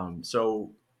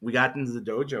 So we got into the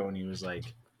dojo, and he was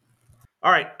like,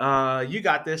 all right, you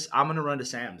got this. I'm going to run to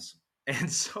Sam's.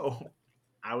 And so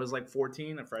I was like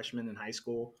 14, a freshman in high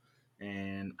school,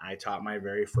 and I taught my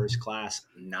very first class,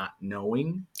 not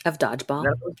knowing Of dodgeball.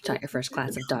 that it Taught your first class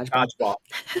of was dodgeball.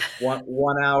 dodgeball.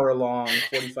 1 hour long,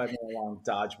 45-minute long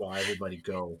dodgeball. Everybody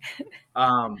go.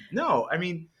 No, I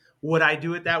mean, would I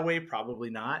do it that way?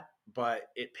 Probably not, but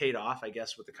it paid off, I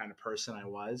guess, with the kind of person I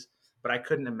was. But I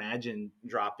couldn't imagine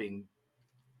dropping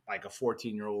like a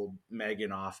 14-year-old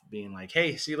Megan off, being like,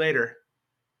 hey, see you later,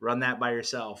 run that by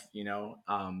yourself,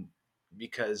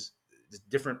 because it's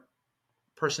different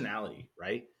personality,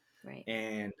 right? Right.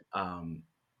 And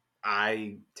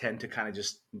I tend to kind of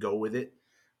just go with it,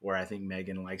 where I think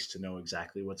Megan likes to know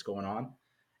exactly what's going on.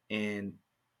 And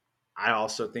I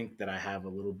also think that I have a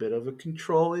little bit of a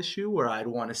control issue, where I'd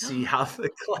want to see how the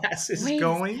class is Wait a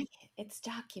going. second. It's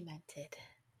documented.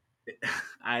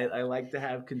 I like to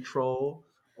have control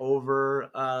over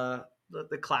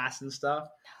the class and stuff.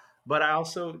 But I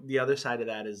also, the other side of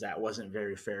that is that wasn't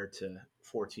very fair to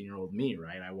 14-year-old me,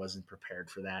 right? I wasn't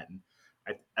prepared for that. And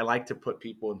I like to put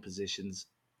people in positions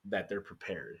that they're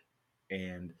prepared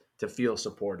and to feel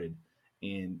supported.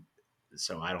 And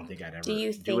so I don't think I'd Do ever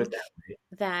you do it think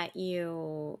that way.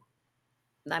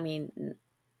 that I mean,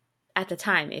 at the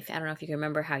time, if I don't know if you can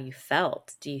remember how you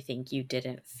felt, do you think you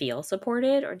didn't feel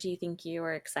supported, or do you think you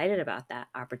were excited about that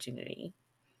opportunity?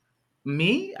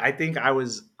 Me, I think I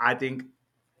was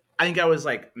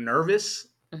like nervous,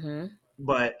 Mm-hmm.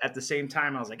 but at the same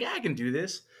time, I was like, yeah, I can do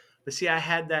this. But see, I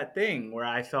had that thing where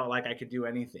I felt like I could do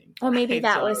anything, Well, maybe right?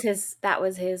 So that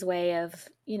was his way of,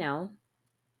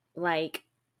 like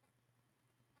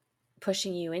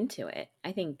pushing you into it.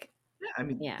 I think, yeah, I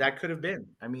mean, yeah. that could have been.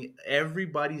 I mean,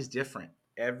 everybody's different.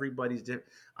 Everybody's different.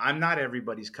 I'm not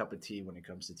everybody's cup of tea when it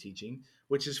comes to teaching,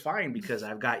 which is fine, because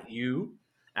I've got you,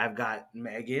 I've got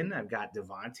Megan, I've got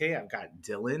Devontae, I've got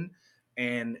Dylan,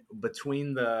 And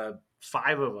between the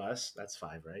five of us, that's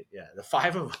five, right? Yeah, the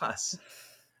five of us,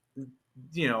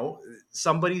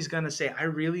 somebody's going to say, I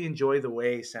really enjoy the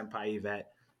way Senpai Yvette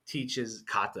teaches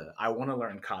kata. I want to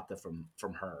learn kata from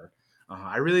her.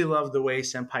 I really love the way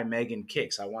Senpai Megan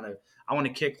kicks. I want to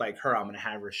kick like her. I'm going to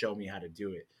have her show me how to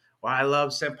do it. Or I love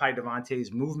Senpai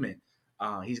Devante's movement.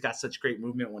 He's got such great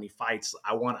movement when he fights.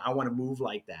 I want to move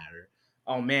like that. Or,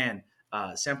 oh man,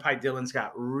 Senpai Dylan's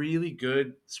got really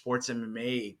good sports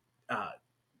MMA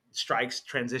strikes,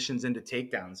 transitions into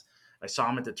takedowns. I saw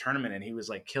him at the tournament and he was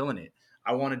like killing it.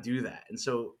 I want to do that. And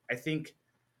so I think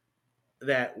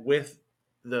that with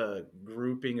the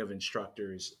grouping of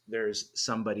instructors, there's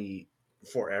somebody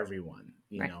for everyone,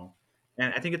 Right. know.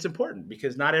 And I think it's important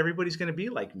because not everybody's going to be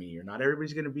like me, or not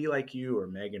everybody's going to be like you or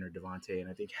Megan or Devante. And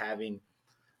I think having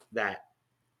that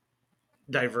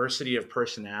diversity of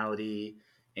personality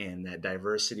and that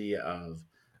diversity of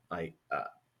like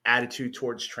attitude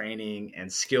towards training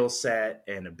and skill set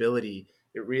and ability,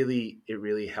 it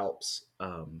really helps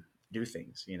do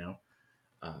things,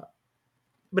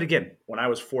 but again, when I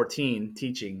was 14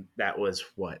 teaching, that was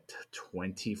what,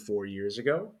 24 years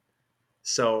ago.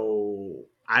 So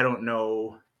I don't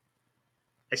know.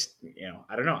 I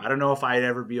don't know. I don't know if I'd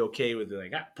ever be okay with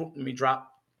like, let me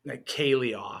drop like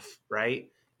Kaylee off, right?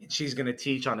 And she's going to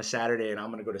teach on a Saturday, and I'm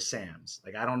going to go to Sam's.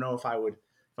 Like, I don't know if I would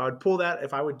pull that,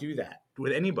 if I would do that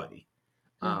with anybody.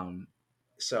 Mm.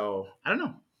 So I don't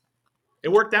know. It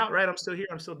worked out, right? I'm still here.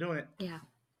 I'm still doing it. Yeah.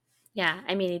 Yeah.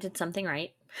 I mean, you did something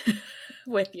right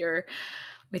with your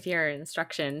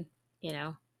instruction,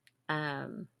 because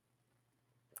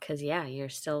yeah, you're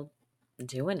still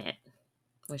doing it,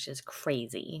 which is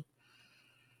crazy.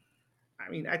 I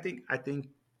mean, I think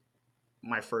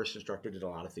my first instructor did a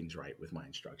lot of things right with my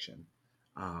instruction.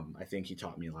 I think he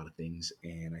taught me a lot of things,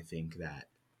 and I think that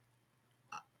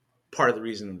part of the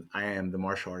reason I am the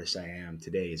martial artist I am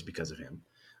today is because of him.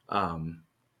 Um,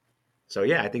 so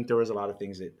yeah, I think there was a lot of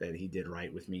things that he did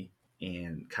right with me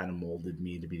and kind of molded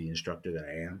me to be the instructor that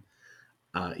I am.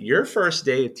 Your first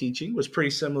day of teaching was pretty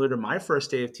similar to my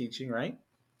first day of teaching, right?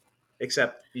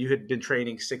 Except you had been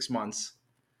training 6 months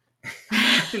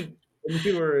and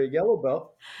you were a yellow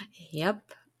belt. Yep.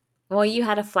 Well, you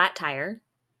had a flat tire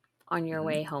on your Mm-hmm.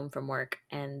 way home from work,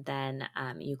 and then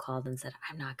you called and said,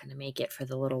 I'm not going to make it for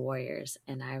the Little Warriors.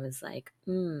 And I was like,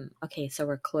 okay, so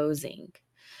we're closing.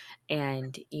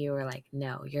 And you were like,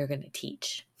 no, you're going to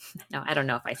teach. No, I don't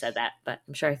know if I said that, but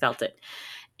I'm sure I felt it.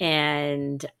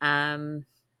 And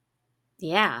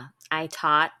yeah, I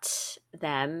taught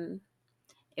them.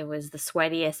 It was the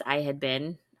sweatiest I had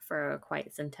been for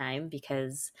quite some time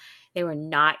because they were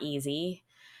not easy.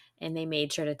 And they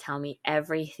made sure to tell me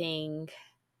everything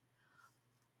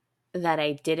that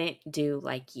I didn't do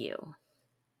like you.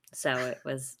 So it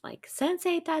was like,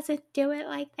 Sensei doesn't do it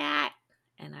like that.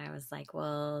 And I was like,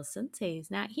 well,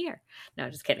 Sensei's not here. No,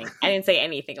 just kidding. I didn't say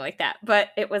anything like that. But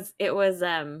it was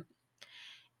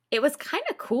kind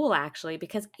of cool actually,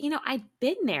 because I'd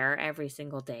been there every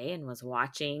single day and was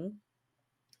watching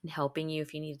and helping you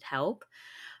if you needed help.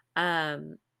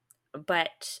 Um,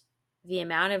 but the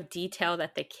amount of detail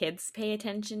that the kids pay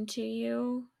attention to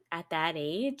you at that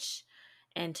age,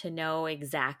 and to know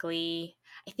exactly,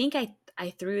 I think I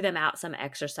threw them out some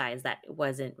exercise that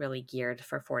wasn't really geared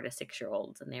for 4 to 6 year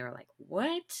olds, and they were like,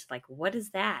 what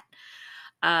is that?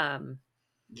 um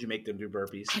Did you make them do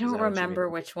burpees? I Is don't that what you made remember them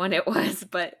do? which one it was,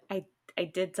 but I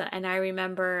did so, and I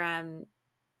remember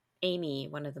Amy,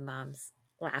 one of the moms,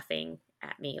 laughing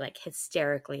at me, like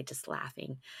hysterically, just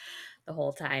laughing the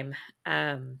whole time,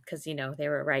 because they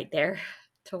were right there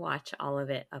to watch all of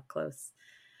it up close.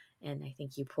 And I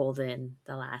think you pulled in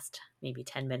the last maybe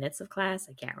 10 minutes of class.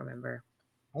 I can't remember.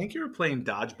 I think you were playing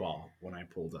dodgeball when I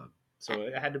pulled up. Uh, So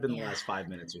it had to have been the Yeah. last 5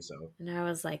 minutes or so. And I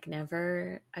was like,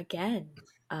 never again.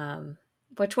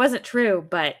 Which wasn't true,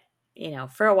 but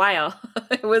for a while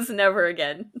it was never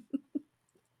again.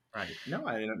 Right. No,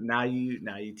 now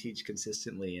you teach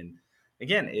consistently, and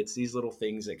again, it's these little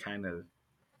things that kind of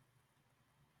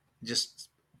just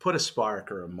put a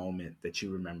spark or a moment that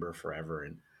you remember forever.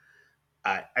 And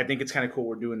I think it's kind of cool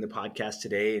we're doing the podcast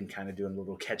today and kind of doing a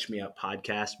little catch me up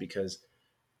podcast because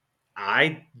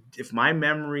if my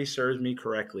memory serves me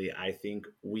correctly, I think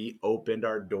we opened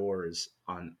our doors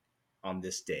on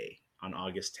this day, on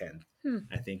August 10th. Hmm.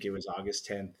 I think it was August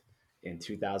 10th in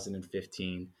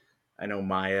 2015. I know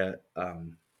Maya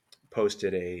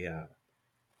posted a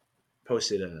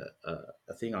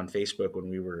thing on Facebook when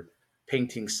we were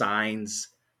painting signs,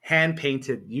 hand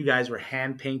painted. You guys were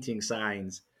hand painting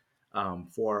signs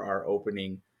for our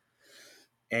opening,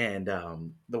 and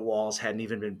the walls hadn't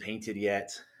even been painted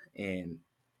yet. And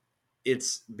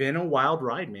it's been a wild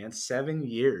ride, man. 7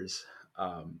 years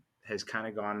has kind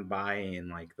of gone by in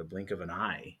like the blink of an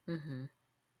eye. Mm-hmm.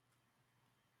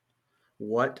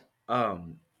 What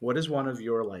is one of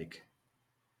your like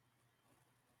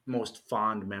most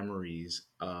fond memories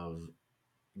of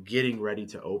getting ready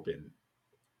to open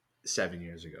 7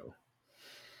 years ago?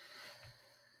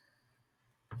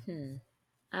 Hmm.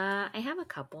 I have a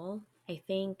couple. I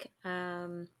think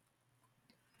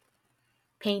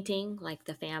painting, like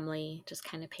the family, just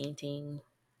kind of painting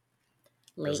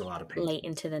There's a lot of late paintings.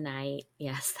 into the night.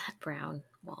 Yes, that brown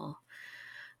wall.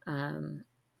 Um,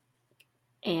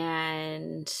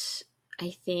 and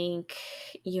I think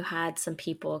you had some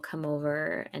people come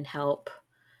over and help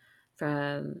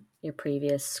from your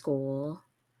previous school,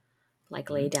 like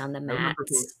lay Mhm. down the I remember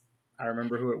who mats. I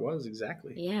remember who it was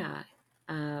exactly. Yeah.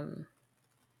 Um,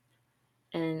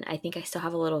 and I think I still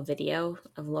have a little video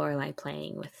of Lorelai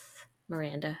playing with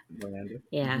Miranda. Miranda.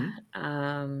 Yeah.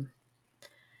 Hmm.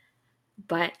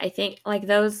 But I think like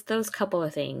those couple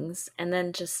of things, and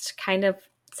then just kind of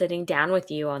sitting down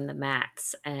with you on the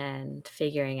mats and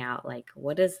figuring out like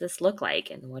what does this look like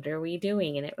and what are we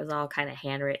doing, and it was all kind of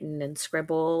handwritten and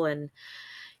scribble and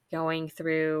going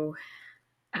through.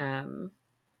 um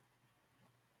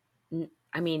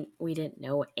I mean, we didn't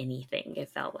know anything, it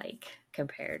felt like,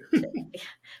 compared to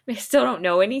we still don't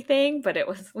know anything, but it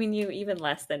was, we knew even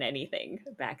less than anything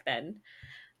back then.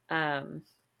 um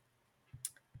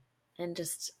and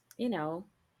just,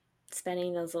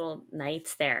 spending those little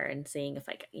nights there and seeing if,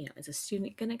 like, is a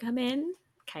student gonna come in,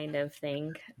 kind of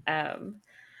thing. um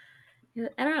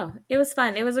I don't know, it was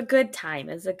fun, it was a good time,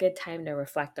 it was a good time to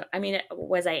reflect on. I mean,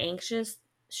 was I anxious?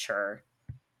 Sure,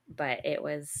 but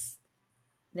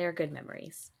they're good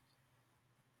memories.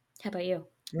 How about you?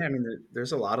 Yeah, I mean,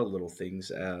 there's a lot of little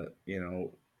things.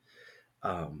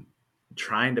 Um,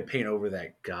 trying to paint over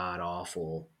that god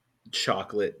awful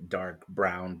chocolate dark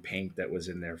brown paint that was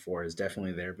in there for is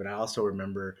definitely there. But I also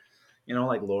remember,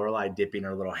 like Lorelai dipping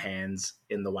her little hands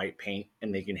in the white paint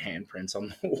and making handprints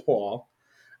on the wall.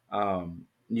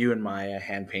 You and Maya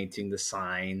hand painting the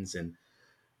signs, and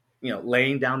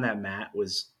laying down that mat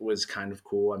was kind of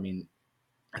cool. I mean,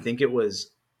 I think it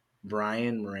was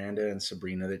Brian, Miranda, and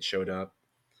Sabrina that showed up,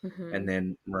 and Hmm.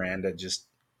 then Miranda just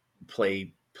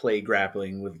play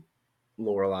grappling with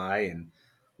Lorelai, and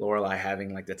Lorelai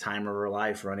having like the time of her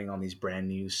life running on these brand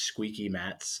new squeaky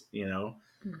mats.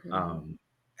 Hmm. Um,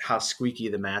 how squeaky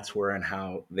the mats were and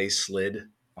how they slid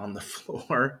on the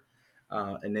floor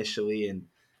initially, and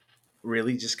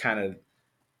really just kind of.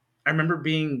 I remember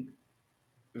being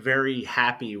very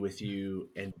happy with you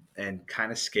and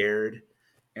kind of scared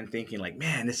and thinking like,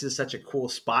 man, this is such a cool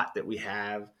spot that we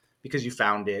have because you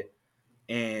found it.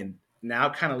 And now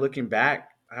kind of looking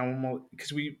back, I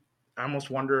almost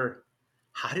wonder,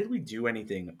 how did we do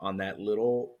anything on that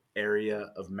little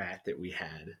area of mat that we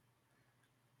had?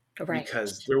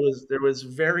 Because Right. there was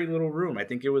very little room. I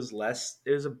think maybe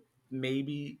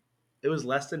it was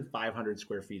less than 500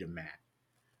 square feet of mat,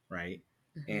 right?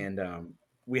 Hmm. And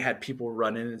we had people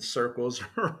running in circles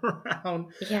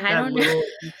around Yeah, I that don't know.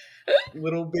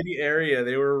 little bitty area.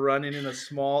 They were running in the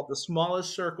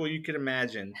smallest circle you could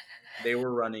imagine. They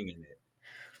were running in it.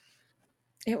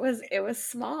 It was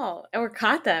small, or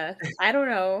kata. I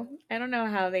don't know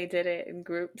how they did it in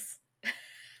groups.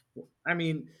 I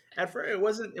mean, at first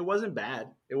it wasn't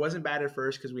bad. It wasn't bad at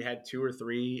first because we had two or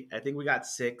three. I think we got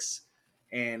six,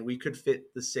 and we could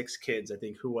fit the six kids. I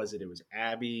think who was it? It was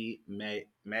Abby,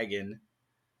 Megan,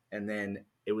 and then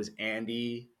it was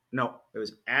Andy. No, it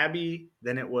was Abby.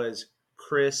 Then it was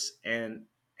Chris and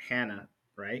Hannah,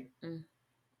 right? Mm.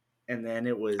 And then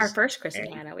it Our was first Chris and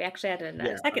Andy. Hannah. We actually had a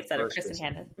Yeah, our second set of first Chris and Chris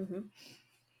and Hannah. Hannah. Hmm.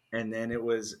 And then it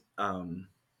was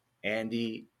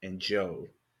Andy and Joe.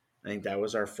 I think that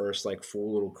was our first like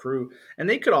full little crew, and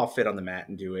they could all fit on the mat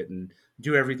and do it and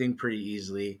do everything pretty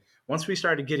easily. Once we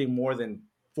started getting more than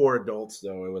four adults,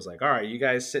 though, it was like, all right, you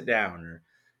guys sit down, or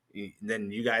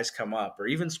then you guys come up, or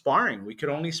even sparring. We could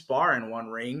only spar in one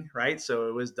ring, right? So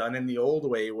it was done in the old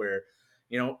way where,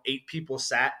 eight people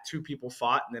sat, two people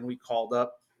fought, and then we called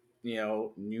up,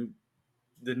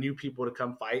 the new people to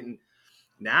come fight. And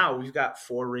now we've got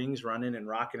four rings running and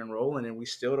rocking and rolling, and we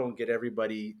still don't get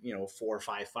everybody, four or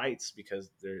five fights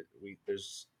because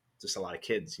there's just a lot of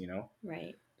kids.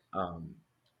 Right. Um,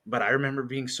 but I remember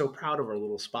being so proud of our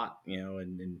little spot,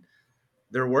 and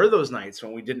there were those nights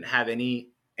when we didn't have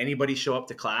anybody show up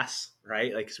to class,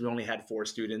 right? Like, 'cause we only had four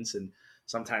students, and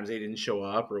sometimes they didn't show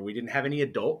up, or we didn't have any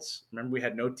adults. Remember, we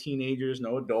had no teenagers,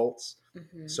 no adults.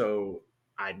 Hmm. So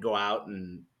I'd go out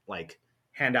and like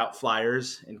hand out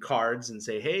flyers and cards and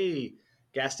say, "Hey,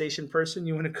 gas station person,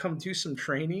 you want to come do some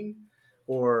training?"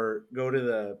 or go to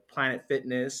the Planet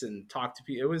Fitness and talk to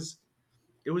people. It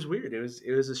was weird. It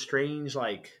was a strange,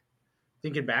 like,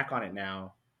 thinking back on it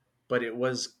now, but it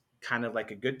was kind of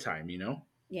like a good time, you know?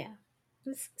 Yeah. It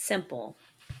was simple.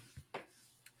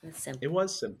 It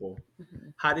was simple. Mm-hmm.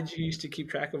 How did you used to keep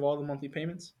track of all the monthly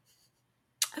payments?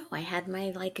 Oh, I had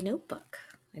my like notebook.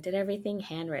 I did everything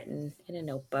handwritten in a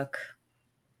notebook.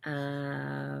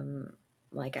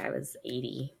 Like I was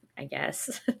 80, I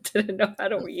guess. Didn't know how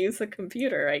to use a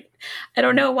computer. I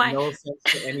don't know why. No offense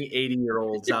to any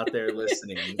 80-year-olds out there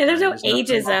listening. And there's no nothing wrong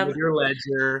ageism. with your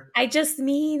ledger. I just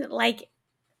mean like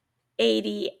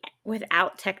 80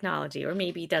 without technology, or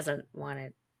maybe doesn't want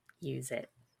to use it.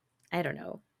 I don't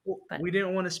know. But we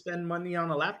didn't want to spend money on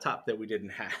a laptop that we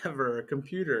didn't have, or a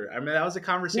computer. I mean, that was a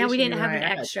conversation. Yeah, we didn't have an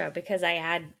extra because I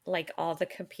had like all the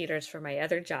computers for my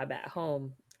other job at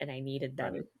home, and I needed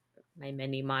them, right. My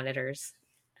mini monitors.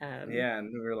 Yeah,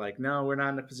 and we were like, no, we're not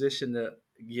in a position to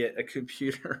get a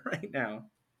computer right now.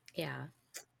 Yeah,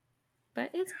 but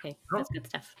it's okay. That's good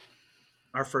stuff.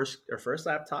 Our first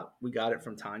laptop, we got it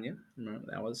from Tanya. Remember,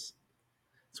 that's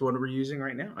what we're using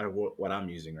right now. What I'm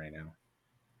using right now.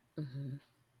 Mm-hmm.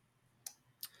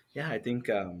 Yeah, I think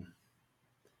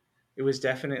it was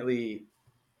definitely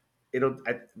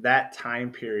that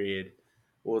time period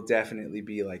will definitely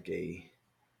be like a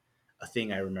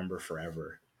thing I remember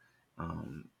forever.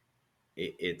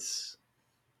 It's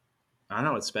I don't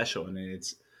know, it's special, and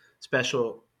it's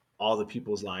special all the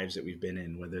people's lives that we've been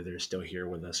in, whether they're still here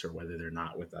with us or whether they're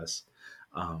not with us.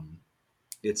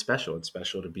 It's special. It's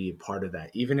special to be a part of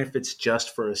that, even if it's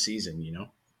just for a season, you know?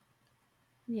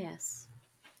 Yes,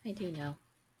 I do know.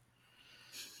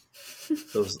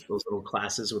 those little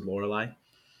classes with Lorelai.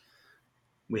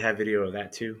 We have video of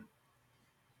that too.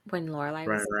 When Lorelai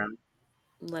running around,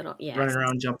 running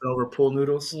around, jumping over pool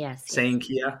noodles. Yes, saying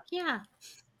Kia. Yeah.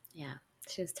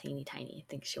 She was tiny. I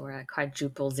think she wore a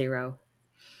quadruple zero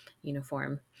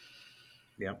uniform.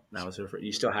 Yep, that was her.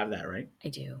 You still have that, right? I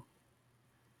do.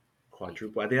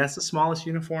 Quadruple. I think that's the smallest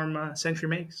uniform Century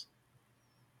makes.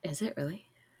 Is it really?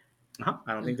 I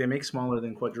don't think they make smaller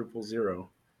than quadruple zero.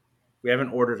 We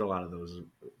haven't ordered a lot of those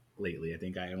lately. I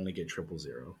think I only get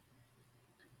 000.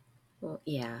 Well,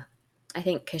 yeah. I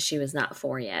think because she was not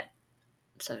 4 yet.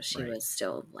 So she was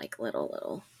still like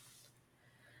little.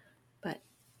 But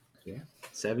yeah,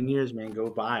 7 years, man, go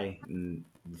by, and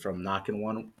from knocking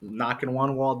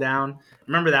one wall down.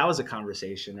 Remember, that was a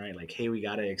conversation, right? Like, hey, we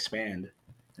got to expand.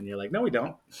 And you're like, no, we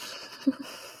don't.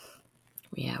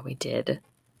 Yeah, we did.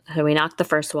 So we knocked the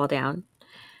first wall down.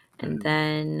 And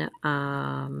then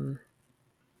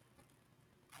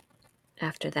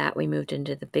after that, we moved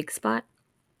into the big spot.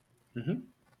 Mm-hmm.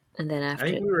 And then after,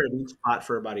 I think we were at each spot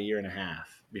for about 1.5 years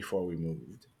before we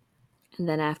moved. And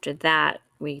then after that,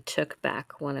 we took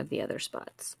back one of the other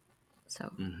spots.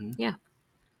 So, yeah.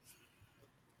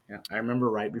 I remember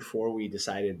right before we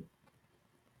decided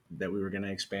that we were going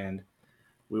to expand,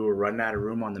 we were running out of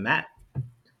room on the mat.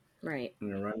 Right. We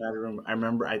were running out of room.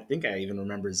 I think I even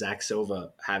remember Zach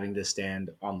Silva having to stand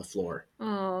on the floor.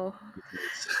 Oh.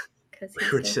 Because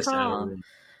we were just out of room.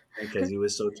 Because he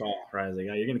was so tall. Right? I was like,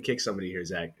 oh, you're going to kick somebody here,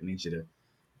 Zach. I need you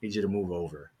to move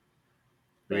over.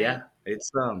 But yeah,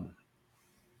 it's been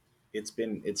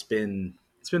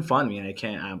fun, man. I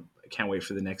can't wait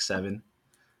for the next 7.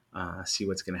 See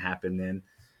what's going to happen then,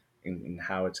 and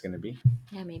how it's going to be.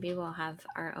 Yeah, maybe we'll have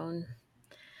our own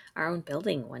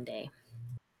building one day.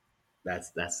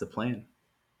 That's the plan.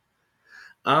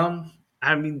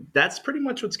 I mean, that's pretty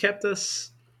much what's kept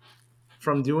us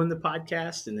from doing the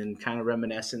podcast, and then kind of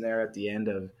reminiscing there at the end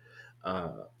of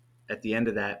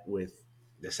that, with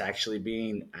this actually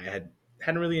being, I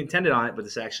hadn't really intended on it, but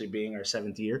this actually being our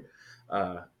 7th year.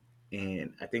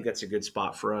 And I think that's a good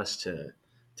spot for us to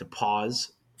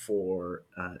pause for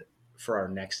our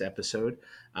next episode.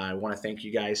 I want to thank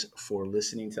you guys for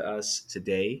listening to us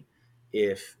today.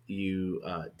 If you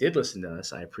did listen to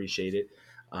us, I appreciate it.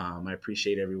 I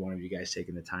appreciate every one of you guys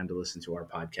taking the time to listen to our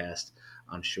podcast.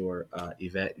 I'm sure,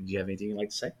 Yvette, do you have anything you'd like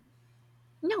to say?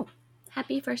 No.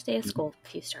 Happy first day of school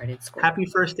if you started school. Happy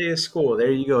first day of school.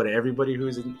 There you go. To everybody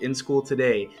who's in school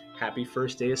today, happy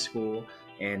first day of school.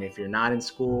 And if you're not in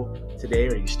school today,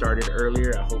 or you started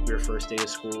earlier, I hope your first day of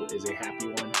school is a happy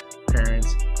one.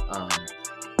 Parents,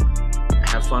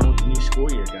 have fun with the new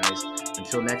school year, guys.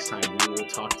 Until next time, we will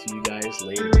talk to you guys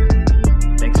later.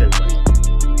 Thanks, everybody.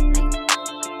 Bye.